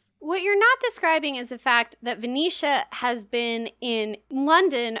Yardleys? What you're not describing is the fact that Venetia has been in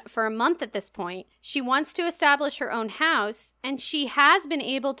London for a month at this point. She wants to establish her own house, and she has been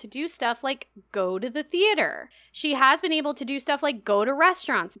able to do stuff like go to the theater. She has been able to do stuff like go to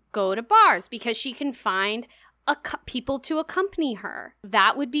restaurants, go to bars, because she can find people to accompany her.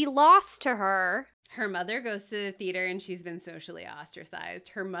 That would be lost to her. Her mother goes to the theater and she's been socially ostracized.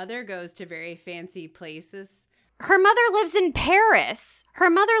 Her mother goes to very fancy places. Her mother lives in Paris. Her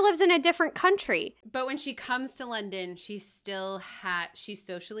mother lives in a different country. But when she comes to London, she's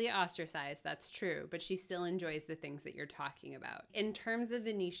socially ostracized, that's true, but she still enjoys the things that you're talking about. In terms of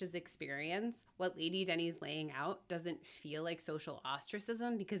Venetia's experience, what Lady Denny's laying out doesn't feel like social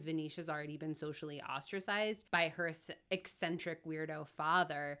ostracism, because Venetia's already been socially ostracized by her eccentric weirdo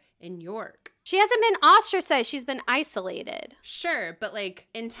father in York. She hasn't been ostracized. She's been isolated. Sure, but like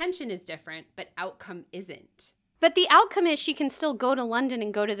intention is different, but outcome isn't. But the outcome is she can still go to London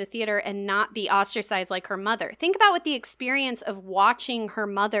and go to the theater and not be ostracized like her mother. Think about what the experience of watching her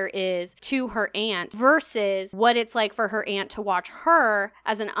mother is to her aunt versus what it's like for her aunt to watch her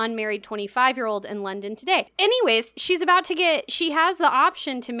as an unmarried 25-year-old in London today. Anyways, she has the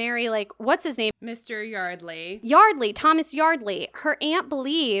option to marry, like, what's his name? Mr. Yardley. Thomas Yardley. Her aunt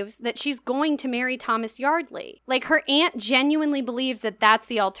believes that she's going to marry Thomas Yardley. Like, her aunt genuinely believes that that's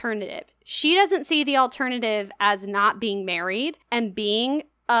the alternative. She doesn't see the alternative as not being married and being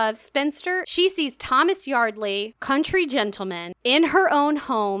a spinster. She sees Thomas Yardley, country gentleman, in her own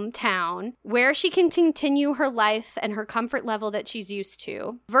hometown where she can continue her life and her comfort level that she's used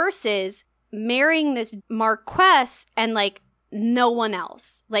to, versus marrying this Marquess and like no one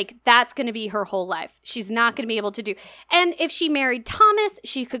else. Like, that's going to be her whole life. She's not going to be able to do. And if she married Thomas,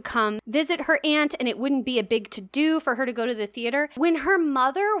 she could come visit her aunt and it wouldn't be a big to-do for her to go to the theater. When her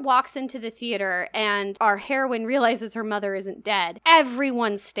mother walks into the theater and our heroine realizes her mother isn't dead,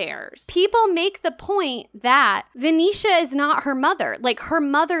 everyone stares. People make the point that Venetia is not her mother. Like, her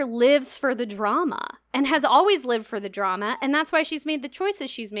mother lives for the drama and has always lived for the drama, and that's why she's made the choices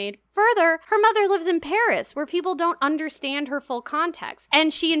she's made. Further, her mother lives in Paris, where people don't understand her full context,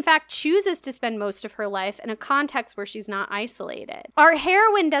 and she, in fact, chooses to spend most of her life in a context where she's not isolated. Our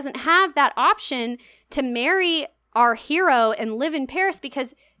heroine doesn't have that option to marry our hero and live in Paris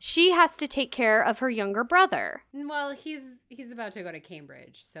because she has to take care of her younger brother. Well, he's about to go to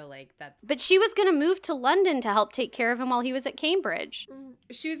Cambridge, so like that's... But she was going to move to London to help take care of him while he was at Cambridge.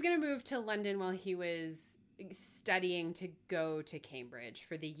 She was going to move to London while he was studying to go to Cambridge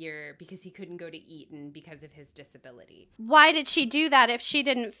for the year because he couldn't go to Eton because of his disability. Why did she do that if she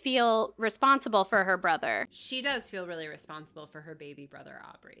didn't feel responsible for her brother? She does feel really responsible for her baby brother,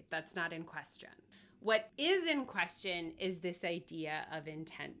 Aubrey. That's not in question. What is in question is this idea of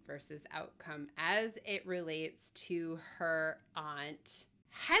intent versus outcome as it relates to her aunt.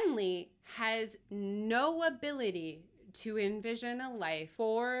 Henley has no ability to envision a life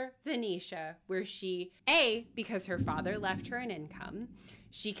for Venetia where she, A, because her father left her an income,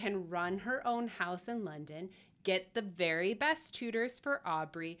 she can run her own house in London, get the very best tutors for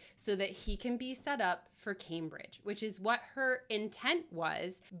Aubrey so that he can be set up for Cambridge, which is what her intent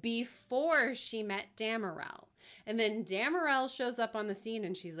was before she met Damerel. And then Damerel shows up on the scene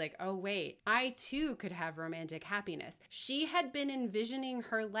and she's like, oh wait, I too could have romantic happiness. She had been envisioning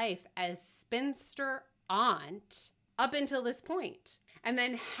her life as spinster aunt up until this point. And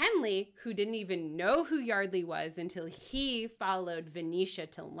then Henley, who didn't even know who Yardley was until he followed Venetia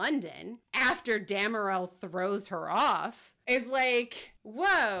to London after Damerel throws her off, is like,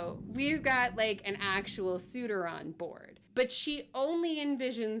 whoa, we've got like an actual suitor on board. But she only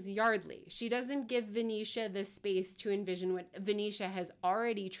envisions Yardley. She doesn't give Venetia the space to envision what Venetia has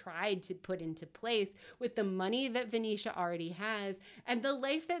already tried to put into place with the money that Venetia already has and the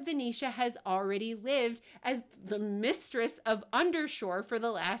life that Venetia has already lived as the mistress of Undershore for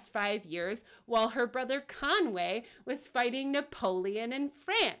the last 5 years while her brother Conway was fighting Napoleon in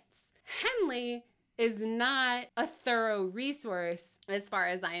France. Henley is not a thorough resource as far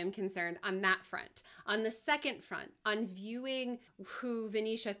as I am concerned on that front. On the second front, on viewing who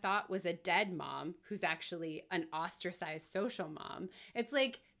Venetia thought was a dead mom, who's actually an ostracized social mom, it's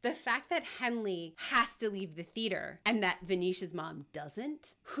like the fact that Henley has to leave the theater and that Venetia's mom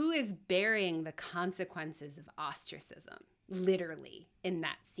doesn't, who is bearing the consequences of ostracism? Literally. in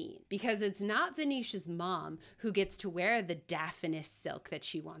that scene, because it's not Venetia's mom who gets to wear the Daphnis silk that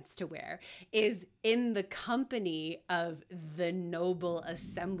she wants to wear, is in the company of the noble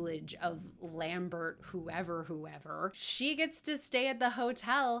assemblage of Lambert, whoever. She gets to stay at the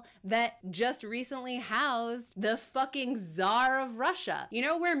hotel that just recently housed the fucking Tsar of Russia. You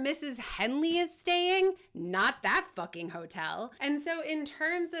know where Mrs. Henley is staying? Not that fucking hotel. And so in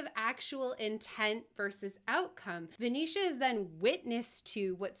terms of actual intent versus outcome, Venetia is then witness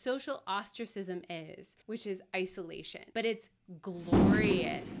to what social ostracism is, which is isolation. But it's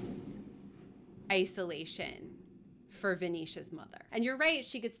glorious isolation for Venetia's mother. And you're right,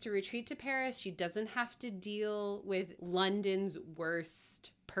 she gets to retreat to Paris. She doesn't have to deal with London's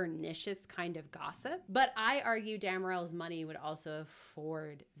worst pernicious kind of gossip. But I argue Damerel's money would also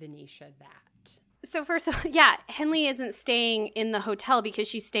afford Venetia that. So first of all, yeah, Henley isn't staying in the hotel because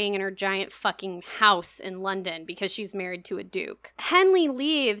she's staying in her giant fucking house in London because she's married to a duke. Henley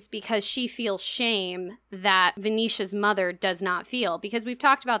leaves because she feels shame that Venetia's mother does not feel, because we've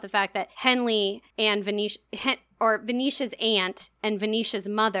talked about the fact that Henley and Venetia's aunt and Venetia's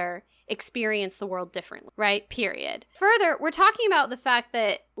mother experience the world differently, right? Period. Further, we're talking about the fact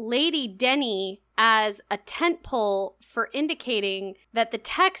that Lady Denny as a tentpole for indicating that the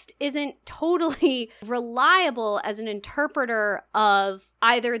text isn't totally reliable as an interpreter of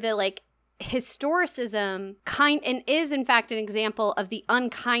either the like historicism and is in fact an example of the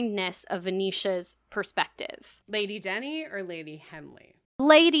unkindness of Venetia's perspective. Lady Denny or Lady Henley?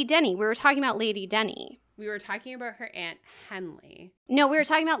 Lady Denny. We were talking about Lady Denny. We were talking about her Aunt Henley. No, we were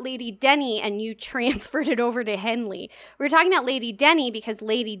talking about Lady Denny, and you transferred it over to Henley. We were talking about Lady Denny because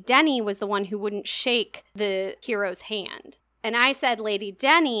Lady Denny was the one who wouldn't shake the hero's hand. And I said Lady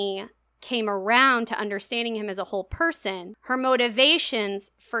Denny came around to understanding him as a whole person. Her motivations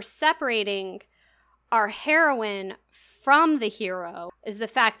for separating our heroine from the hero is the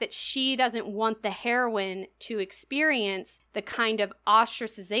fact that she doesn't want the heroine to experience the kind of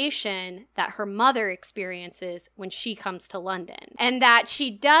ostracization that her mother experiences when she comes to London. And that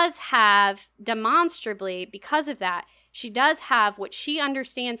she does have, demonstrably, because of that, she does have what she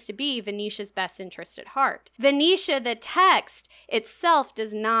understands to be Venetia's best interest at heart. Venetia, the text itself,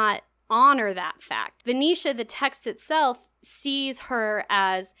 does not honor that fact. Venetia, the text itself, sees her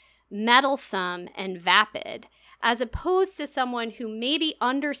as meddlesome and vapid, as opposed to someone who maybe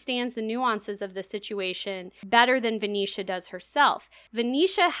understands the nuances of the situation better than Venetia does herself.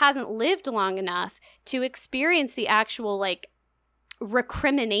 Venetia hasn't lived long enough to experience the actual, like,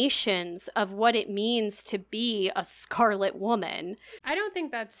 recriminations of what it means to be a Scarlet Woman. I don't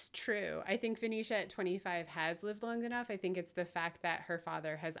think that's true. I think Venetia at 25 has lived long enough. I think it's the fact that her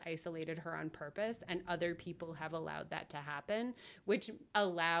father has isolated her on purpose and other people have allowed that to happen, which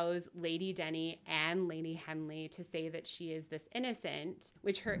allows Lady Denny and Lady Henley to say that she is this innocent,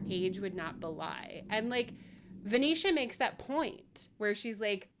 which her age would not belie. And like, Venetia makes that point where she's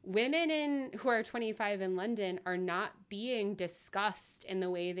like, women who are 25 in London are not being discussed in the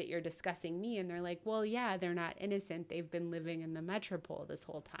way that you're discussing me. And they're like, well, yeah, they're not innocent. They've been living in the metropole this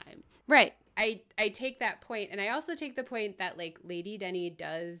whole time. Right. I take that point. And I also take the point that like Lady Denny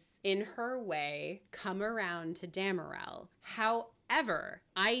does in her way come around to Damerel. However,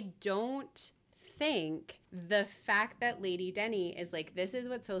 I don't think the fact that Lady Denny is like, this is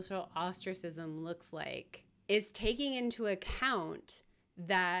what social ostracism looks like, is taking into account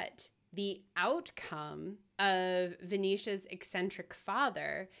that the outcome of Venetia's eccentric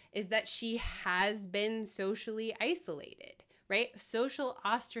father is that she has been socially isolated, right? Social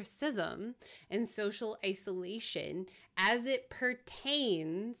ostracism and social isolation as it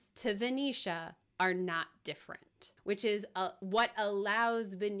pertains to Venetia are not different, which is what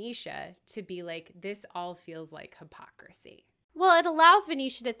allows Venetia to be like, this all feels like hypocrisy. Well, it allows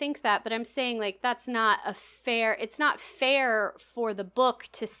Venetia to think that, but I'm saying, like, it's not fair for the book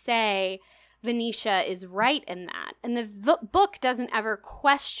to say Venetia is right in that. And the book doesn't ever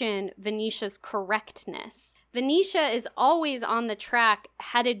question Venetia's correctness. Venetia is always on the track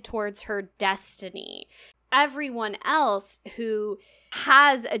headed towards her destiny. Everyone else who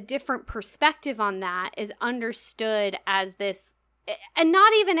has a different perspective on that is understood as this, and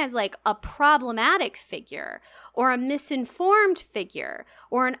not even as like a problematic figure or a misinformed figure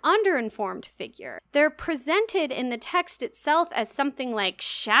or an underinformed figure. They're presented in the text itself as something like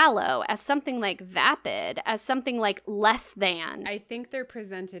shallow, as something like vapid, as something like less than. I think they're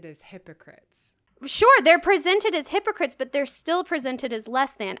presented as hypocrites. Sure, they're presented as hypocrites, but they're still presented as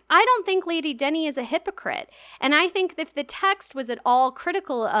less than. I don't think Lady Denny is a hypocrite. And I think if the text was at all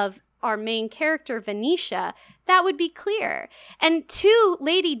critical of our main character, Venetia, that would be clear. And to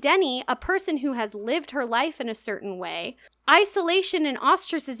Lady Denny, a person who has lived her life in a certain way, Isolation and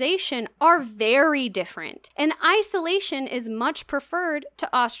ostracization are very different, and isolation is much preferred to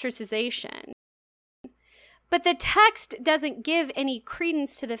ostracization. But the text doesn't give any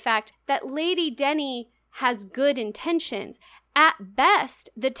credence to the fact that Lady Denny has good intentions. At best,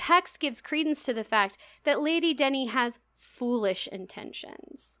 the text gives credence to the fact that Lady Denny has foolish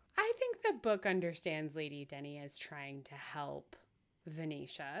intentions. I think the book understands Lady Denny as trying to help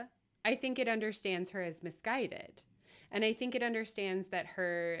Venetia. I think it understands her as misguided. And I think it understands that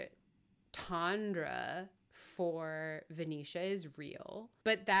her tundra for Venetia is real,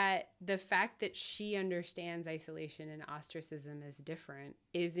 but that the fact that she understands isolation and ostracism as different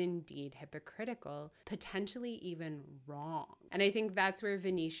is indeed hypocritical, potentially even wrong. And I think that's where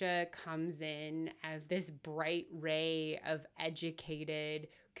Venetia comes in as this bright ray of educated,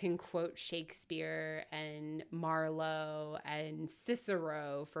 can quote Shakespeare and Marlowe and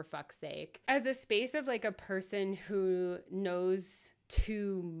Cicero, for fuck's sake, as a space of like a person who knows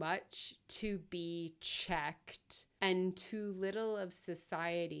too much to be checked and too little of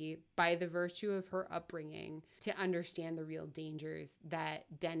society by the virtue of her upbringing to understand the real dangers that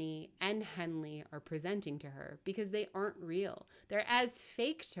Denny and Henley are presenting to her, because they aren't real. They're as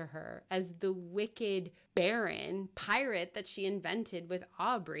fake to her as the wicked baron pirate that she invented with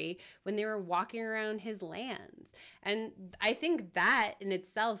Aubrey when they were walking around his lands. And I think that in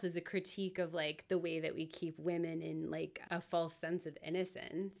itself is a critique of like the way that we keep women in like a false sense of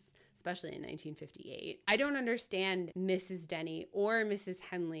innocence, especially in 1958. I don't understand Mrs. Denny or Mrs.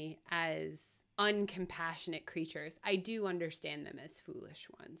 Henley as uncompassionate creatures. I do understand them as foolish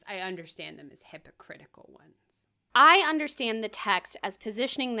ones. I understand them as hypocritical ones. I understand the text as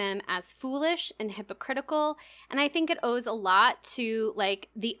positioning them as foolish and hypocritical, and I think it owes a lot to like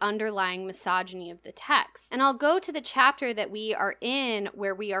the underlying misogyny of the text. And I'll go to the chapter that we are in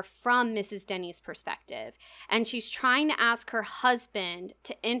where we are from Mrs. Denny's perspective, and she's trying to ask her husband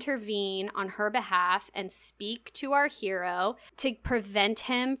to intervene on her behalf and speak to our hero to prevent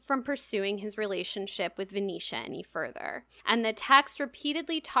him from pursuing his relationship with Venetia any further. And the text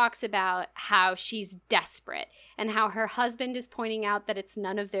repeatedly talks about how she's desperate and how her husband is pointing out that it's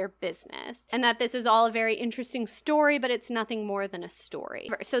none of their business and that this is all a very interesting story, but it's nothing more than a story.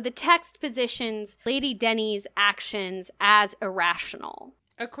 So the text positions Lady Denny's actions as irrational.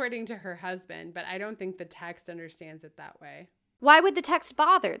 According to her husband, but I don't think the text understands it that way. Why would the text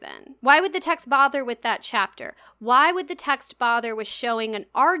bother then? Why would the text bother with that chapter? Why would the text bother with showing an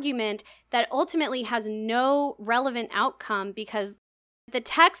argument that ultimately has no relevant outcome? Because the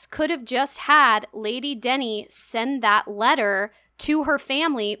text could have just had Lady Denny send that letter to her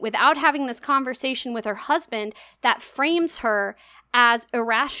family without having this conversation with her husband that frames her as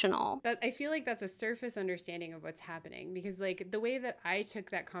irrational. I feel like that's a surface understanding of what's happening, because like the way that I took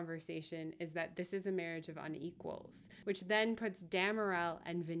that conversation is that this is a marriage of unequals, which then puts Damerel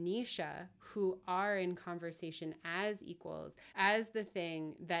and Venetia, who are in conversation as equals, as the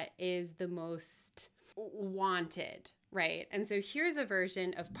thing that is the most wanted, right? And so here's a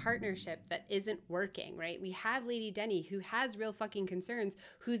version of partnership that isn't working, right? We have Lady Denny, who has real fucking concerns,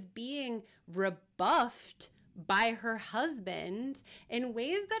 who's being rebuffed by her husband in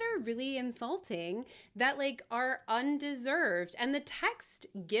ways that are really insulting, that like are undeserved. And the text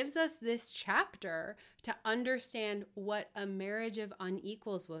gives us this chapter to understand what a marriage of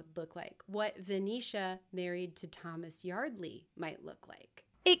unequals would look like, what Venetia married to Thomas Yardley might look like.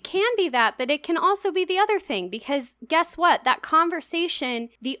 It can be that, but it can also be the other thing, because guess what? That conversation,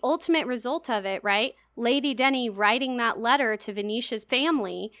 the ultimate result of it, right? Lady Denny writing that letter to Venetia's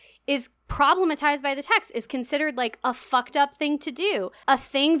family is problematized by the text, is considered like a fucked up thing to do. A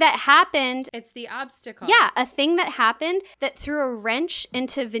thing that happened. It's the obstacle. Yeah, a thing that happened that threw a wrench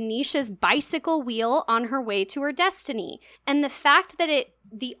into Venetia's bicycle wheel on her way to her destiny. And the fact that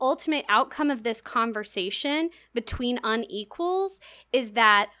the ultimate outcome of this conversation between unequals is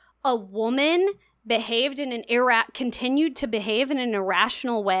that a woman continued to behave in an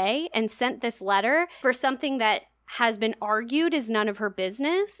irrational way and sent this letter for something that has been argued is none of her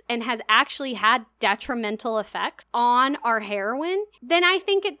business and has actually had detrimental effects on our heroine, then I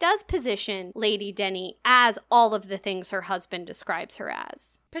think it does position Lady Denny as all of the things her husband describes her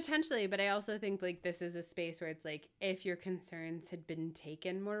as. Potentially, but I also think like this is a space where it's like if your concerns had been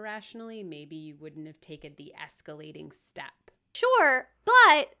taken more rationally, maybe you wouldn't have taken the escalating step. Sure,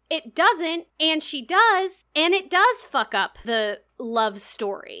 but it doesn't, and she does, and it does fuck up the love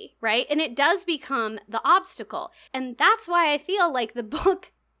story, right? And it does become the obstacle. And that's why I feel like the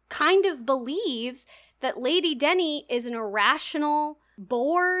book kind of believes that Lady Denny is an irrational,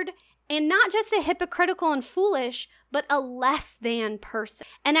 bored, and not just a hypocritical and foolish, but a less than person.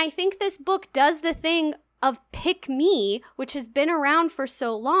 And I think this book does the thing of Pick Me, which has been around for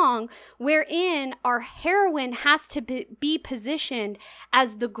so long, wherein our heroine has to be positioned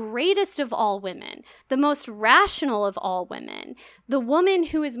as the greatest of all women, the most rational of all women, the woman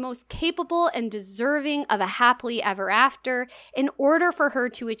who is most capable and deserving of a happily ever after in order for her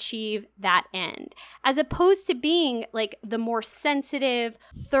to achieve that end, as opposed to being like the more sensitive,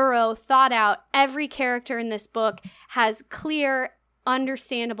 thorough, thought out. Every character in this book has clear,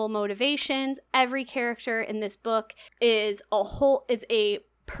 understandable motivations. Every character in this book is a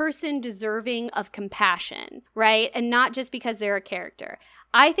person deserving of compassion, right? And not just because they're a character.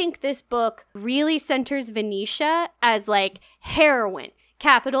 I think this book really centers Venetia as like heroine,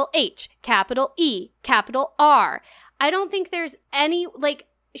 capital H, capital E, capital R. I don't think there's any, like,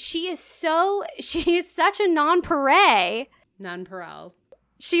 she is such a nonpareil. Nonpareil.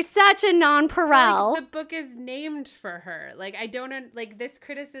 She's such a nonpareil. Like, the book is named for her. Like, I don't, like, this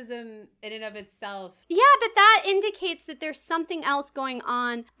criticism in and of itself. Yeah, but that indicates that there's something else going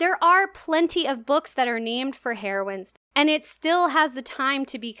on. There are plenty of books that are named for heroines, and it still has the time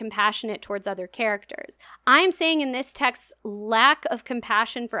to be compassionate towards other characters. I'm saying in this text's lack of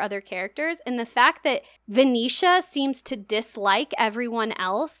compassion for other characters and the fact that Venetia seems to dislike everyone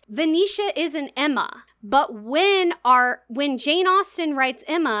else. Venetia is an Emma, but when Jane Austen writes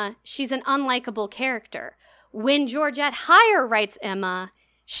Emma, she's an unlikable character. When Georgette Heyer writes Emma,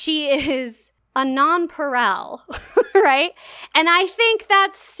 she is a nonpareil, right? And I think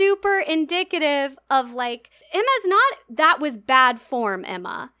that's super indicative of like, Emma's not, that was bad form,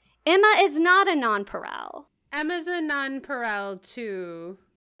 Emma. Emma is not a nonpareil. Emma's a nonpareil too.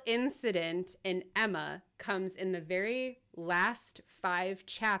 Incident in Emma comes in the very last 5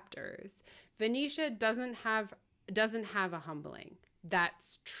 chapters. Venetia doesn't have a humbling.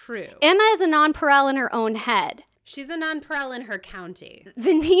 That's true. Emma is a nonpareil in her own head. She's a nonpareil in her county.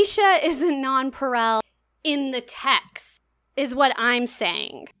 Venetia is a nonpareil in the text, is what I'm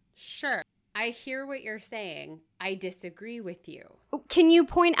saying. Sure. I hear what you're saying. I disagree with you. Can you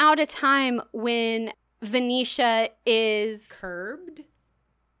point out a time when Venetia is curbed?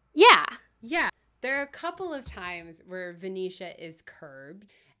 Yeah. Yeah. There are a couple of times where Venetia is curbed.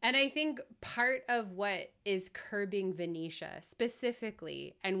 And I think part of what is curbing Venetia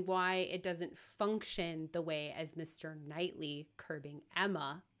specifically and why it doesn't function the way as Mr. Knightley curbing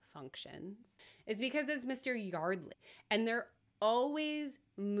Emma functions is because it's Mr. Yardley. And there always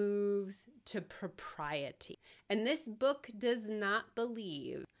moves to propriety. And this book does not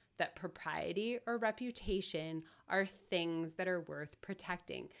believe that propriety or reputation are things that are worth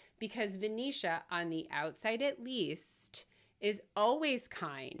protecting, because Venetia, on the outside at least, is always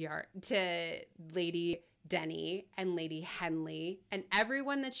kind to Lady Denny and Lady Henley and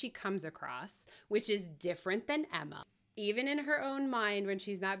everyone that she comes across, which is different than Emma. Even in her own mind, when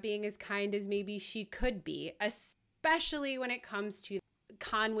she's not being as kind as maybe she could be, especially when it comes to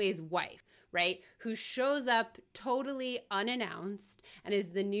Conway's wife, right? Who shows up totally unannounced and is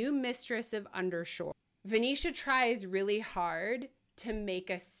the new mistress of Undershore. Venetia tries really hard to make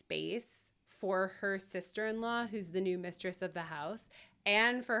a space for her sister-in-law, who's the new mistress of the house,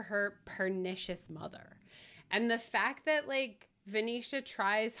 and for her pernicious mother. And the fact that, like, Venetia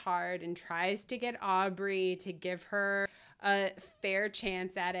tries hard and tries to get Aubrey to give her a fair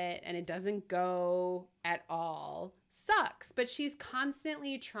chance at it, and it doesn't go at all, sucks. But she's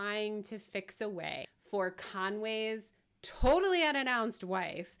constantly trying to fix a way for Conway's totally unannounced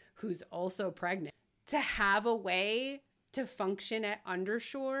wife, who's also pregnant, to have a way to function at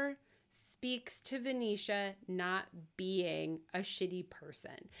Undershore. Speaks to Venetia not being a shitty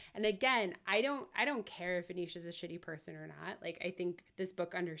person. And again, I don't care if Venetia's a shitty person or not. Like, I think this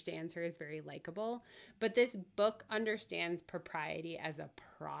book understands her as very likable, but this book understands propriety as a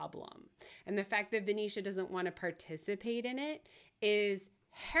problem. And the fact that Venetia doesn't want to participate in it is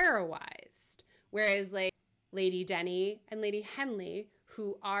heroized. Whereas, like, Lady Denny and Lady Henley,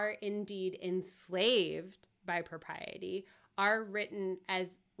 who are indeed enslaved by propriety, are written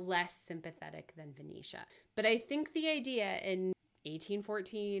as less sympathetic than Venetia. But I think the idea in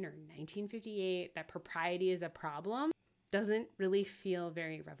 1814 or 1958 that propriety is a problem doesn't really feel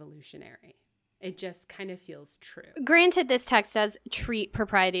very revolutionary. It just kind of feels true. Granted, this text does treat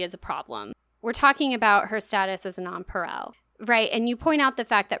propriety as a problem. We're talking about her status as a nonpareil, right? And you point out the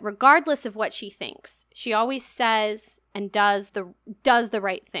fact that regardless of what she thinks, she always says and does the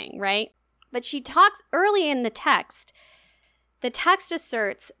right thing, right? But she talks early in the text. The text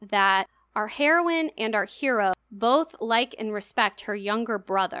asserts that our heroine and our hero both like and respect her younger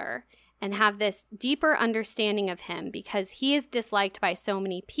brother, and have this deeper understanding of him because he is disliked by so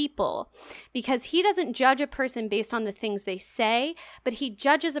many people. Because he doesn't judge a person based on the things they say, but he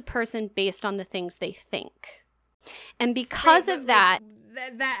judges a person based on the things they think. And because of that...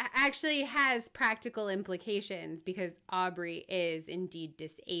 that actually has practical implications because Aubrey is indeed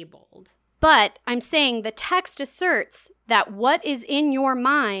disabled. But I'm saying the text asserts that what is in your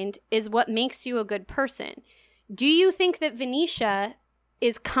mind is what makes you a good person. Do you think that Venetia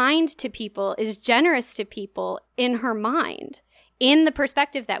is kind to people, is generous to people in her mind, in the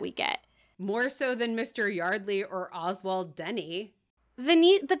perspective that we get? More so than Mr. Yardley or Oswald Denny.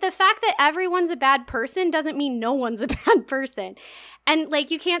 But the fact that everyone's a bad person doesn't mean no one's a bad person. And like,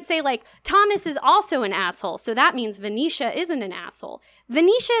 you can't say like, Thomas is also an asshole, so that means Venetia isn't an asshole.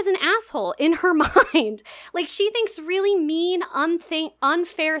 Venetia is an asshole in her mind. Like, she thinks really mean,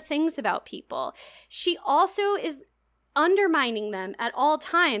 unfair things about people. She also is undermining them at all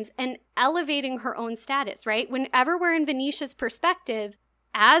times and elevating her own status, right? Whenever we're in Venetia's perspective,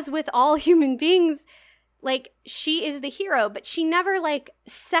 as with all human beings, like, she is the hero, but she never, like,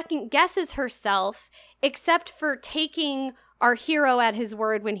 second guesses herself except for taking our hero at his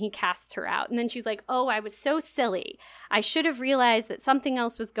word when he casts her out. And then she's like, oh, I was so silly. I should have realized that something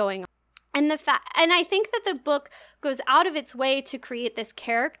else was going on. And I think that the book goes out of its way to create this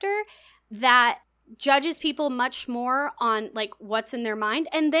character that judges people much more on, like, what's in their mind,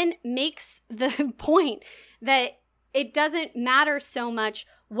 and then makes the point that it doesn't matter so much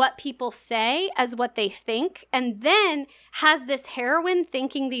what people say as what they think, and then has this heroine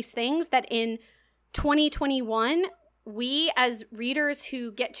thinking these things that in 2021, we as readers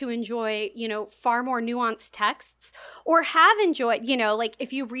who get to enjoy, you know, far more nuanced texts, or have enjoyed, you know, like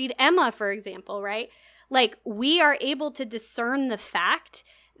if you read Emma, for example, right? Like, we are able to discern the fact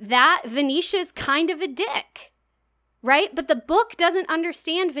that Venetia's kind of a dick, right? But the book doesn't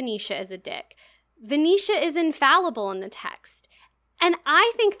understand Venetia as a dick. Venetia is infallible in the text. And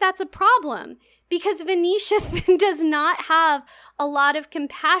I think that's a problem because Venetia does not have a lot of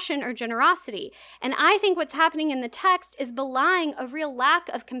compassion or generosity. And I think what's happening in the text is belying a real lack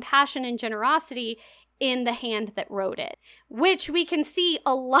of compassion and generosity in the hand that wrote it, which we can see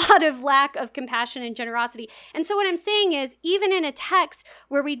a lot of lack of compassion and generosity. And so what I'm saying is, even in a text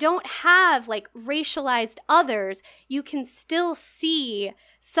where we don't have like racialized others, you can still see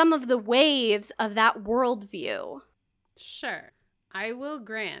some of the waves of that worldview. Sure. I will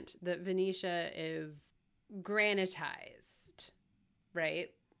grant that Venetia is granitized, right?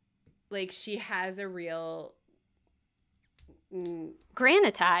 Like, she has a real...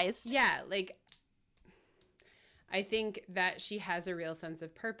 Granitized? Yeah, like, I think that she has a real sense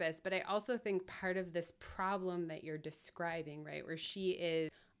of purpose, but I also think part of this problem that you're describing, right, where she is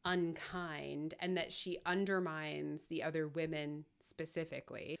unkind and that she undermines the other women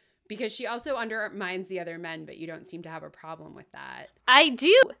specifically, because she also undermines the other men, but you don't seem to have a problem with that. I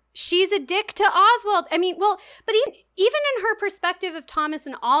do. She's a dick to Oswald. I mean, well, but even in her perspective of Thomas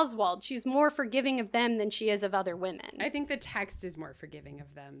and Oswald, she's more forgiving of them than she is of other women. I think the text is more forgiving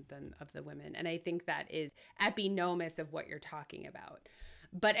of them than of the women. And I think that is epinomous of what you're talking about.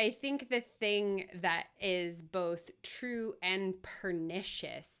 But I think the thing that is both true and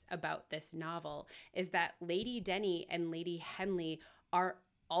pernicious about this novel is that Lady Denny and Lady Henley are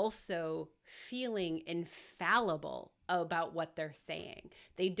also feeling infallible about what they're saying.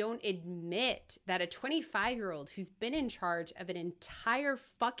 They don't admit that a 25-year-old who's been in charge of an entire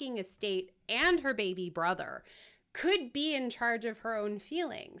fucking estate and her baby brother could be in charge of her own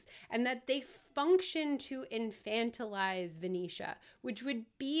feelings, and that they function to infantilize Venetia, which would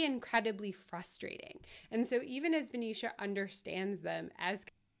be incredibly frustrating. And so even as Venetia understands them as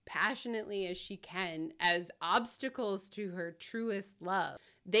passionately as she can as obstacles to her truest love,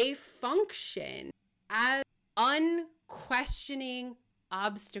 they function as unquestioning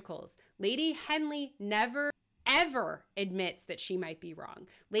obstacles. Lady Henley never, ever admits that she might be wrong.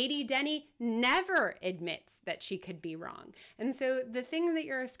 Lady Denny never admits that she could be wrong. And so the thing that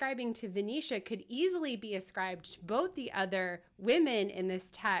you're ascribing to Venetia could easily be ascribed to both the other women in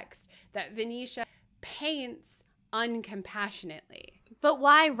this text that Venetia paints uncompassionately. But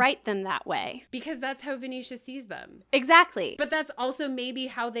why write them that way? Because that's how Venetia sees them. Exactly. But that's also maybe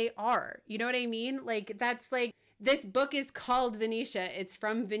how they are. You know what I mean? Like, that's like, this book is called Venetia. It's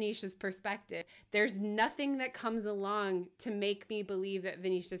from Venetia's perspective. There's nothing that comes along to make me believe that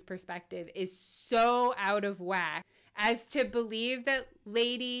Venetia's perspective is so out of whack as to believe that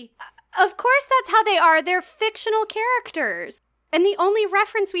Lady... Of course that's how they are. They're fictional characters. And the only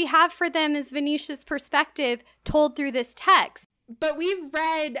reference we have for them is Venetia's perspective told through this text. But we've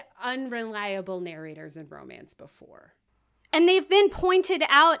read unreliable narrators in romance before. And they've been pointed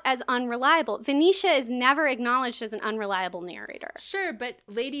out as unreliable. Venetia is never acknowledged as an unreliable narrator. Sure, but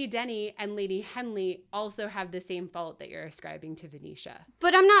Lady Denny and Lady Henley also have the same fault that you're ascribing to Venetia.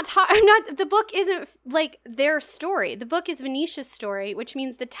 But the book isn't like their story. The book is Venetia's story, which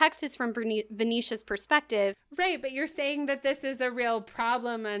means the text is from Venetia's perspective. Right, but you're saying that this is a real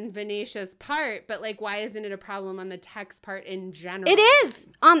problem on Venetia's part, but like, why isn't it a problem on the text part in general? It is.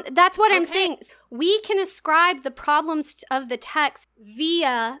 That's what I'm saying. We can ascribe the problems of the text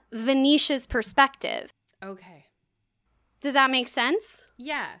via Venetia's perspective. Okay. Does that make sense?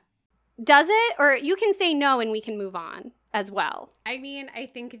 Yeah. Does it? Or you can say no and we can move on as well. I mean, I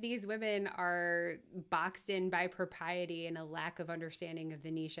think these women are boxed in by propriety and a lack of understanding of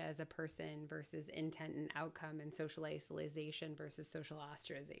Venetia as a person versus intent and outcome, and social isolation versus social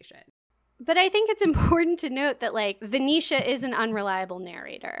ostracization. But I think it's important to note that, like, Venetia is an unreliable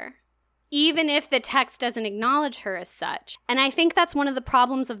narrator, even if the text doesn't acknowledge her as such. And I think that's one of the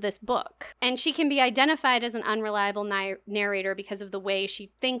problems of this book. And she can be identified as an unreliable narrator because of the way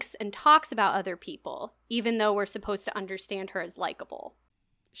she thinks and talks about other people, even though we're supposed to understand her as likable.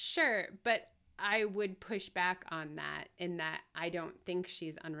 Sure, but I would push back on that in that I don't think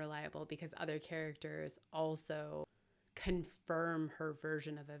she's unreliable because other characters also confirm her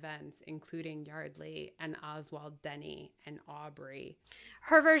version of events, including Yardley and Oswald Denny and Aubrey.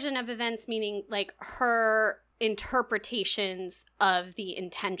 Her version of events meaning like her interpretations of the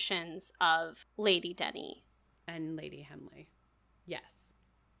intentions of Lady Denny. And Lady Henley. Yes.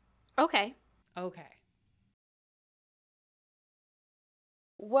 Okay. Okay.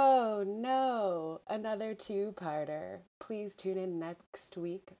 Whoa, no, another two-parter. Please tune in next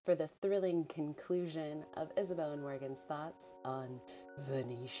week for the thrilling conclusion of Isabel and Morgan's thoughts on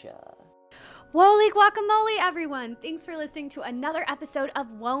Venetia. Holy guacamole, everyone! Thanks for listening to another episode of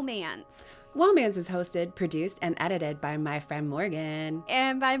Womance. Womance is hosted, produced, and edited by my friend Morgan.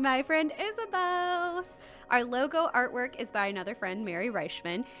 And by my friend Isabel. Our logo artwork is by another friend, Mary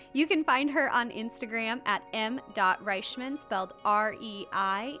Reichman. You can find her on Instagram at m.reichman, spelled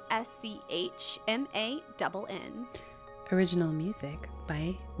REISCHMANN. Original music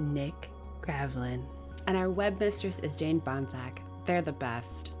by Nick Gravlin. And our web mistress is Jane Bonsack. They're the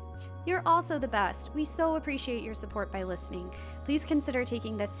best. You're also the best. We so appreciate your support by listening. Please consider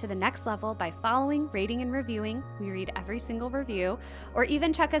taking this to the next level by following, rating, and reviewing. We read every single review. Or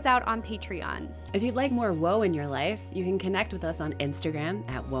even check us out on Patreon. If you'd like more woe in your life, you can connect with us on Instagram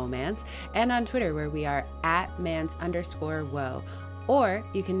at Womance and on Twitter where we are at @mance_woe. Or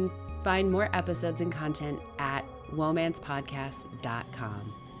you can find more episodes and content at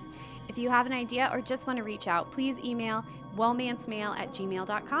womancepodcast.com. If you have an idea or just want to reach out, please email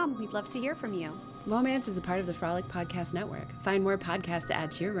womancemail@gmail.com. We'd love to hear from you. Womance is a part of the Frolic Podcast Network. Find more podcasts to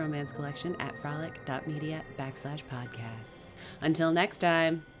add to your romance collection at frolic.media/podcasts. Until next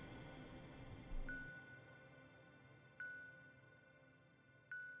time.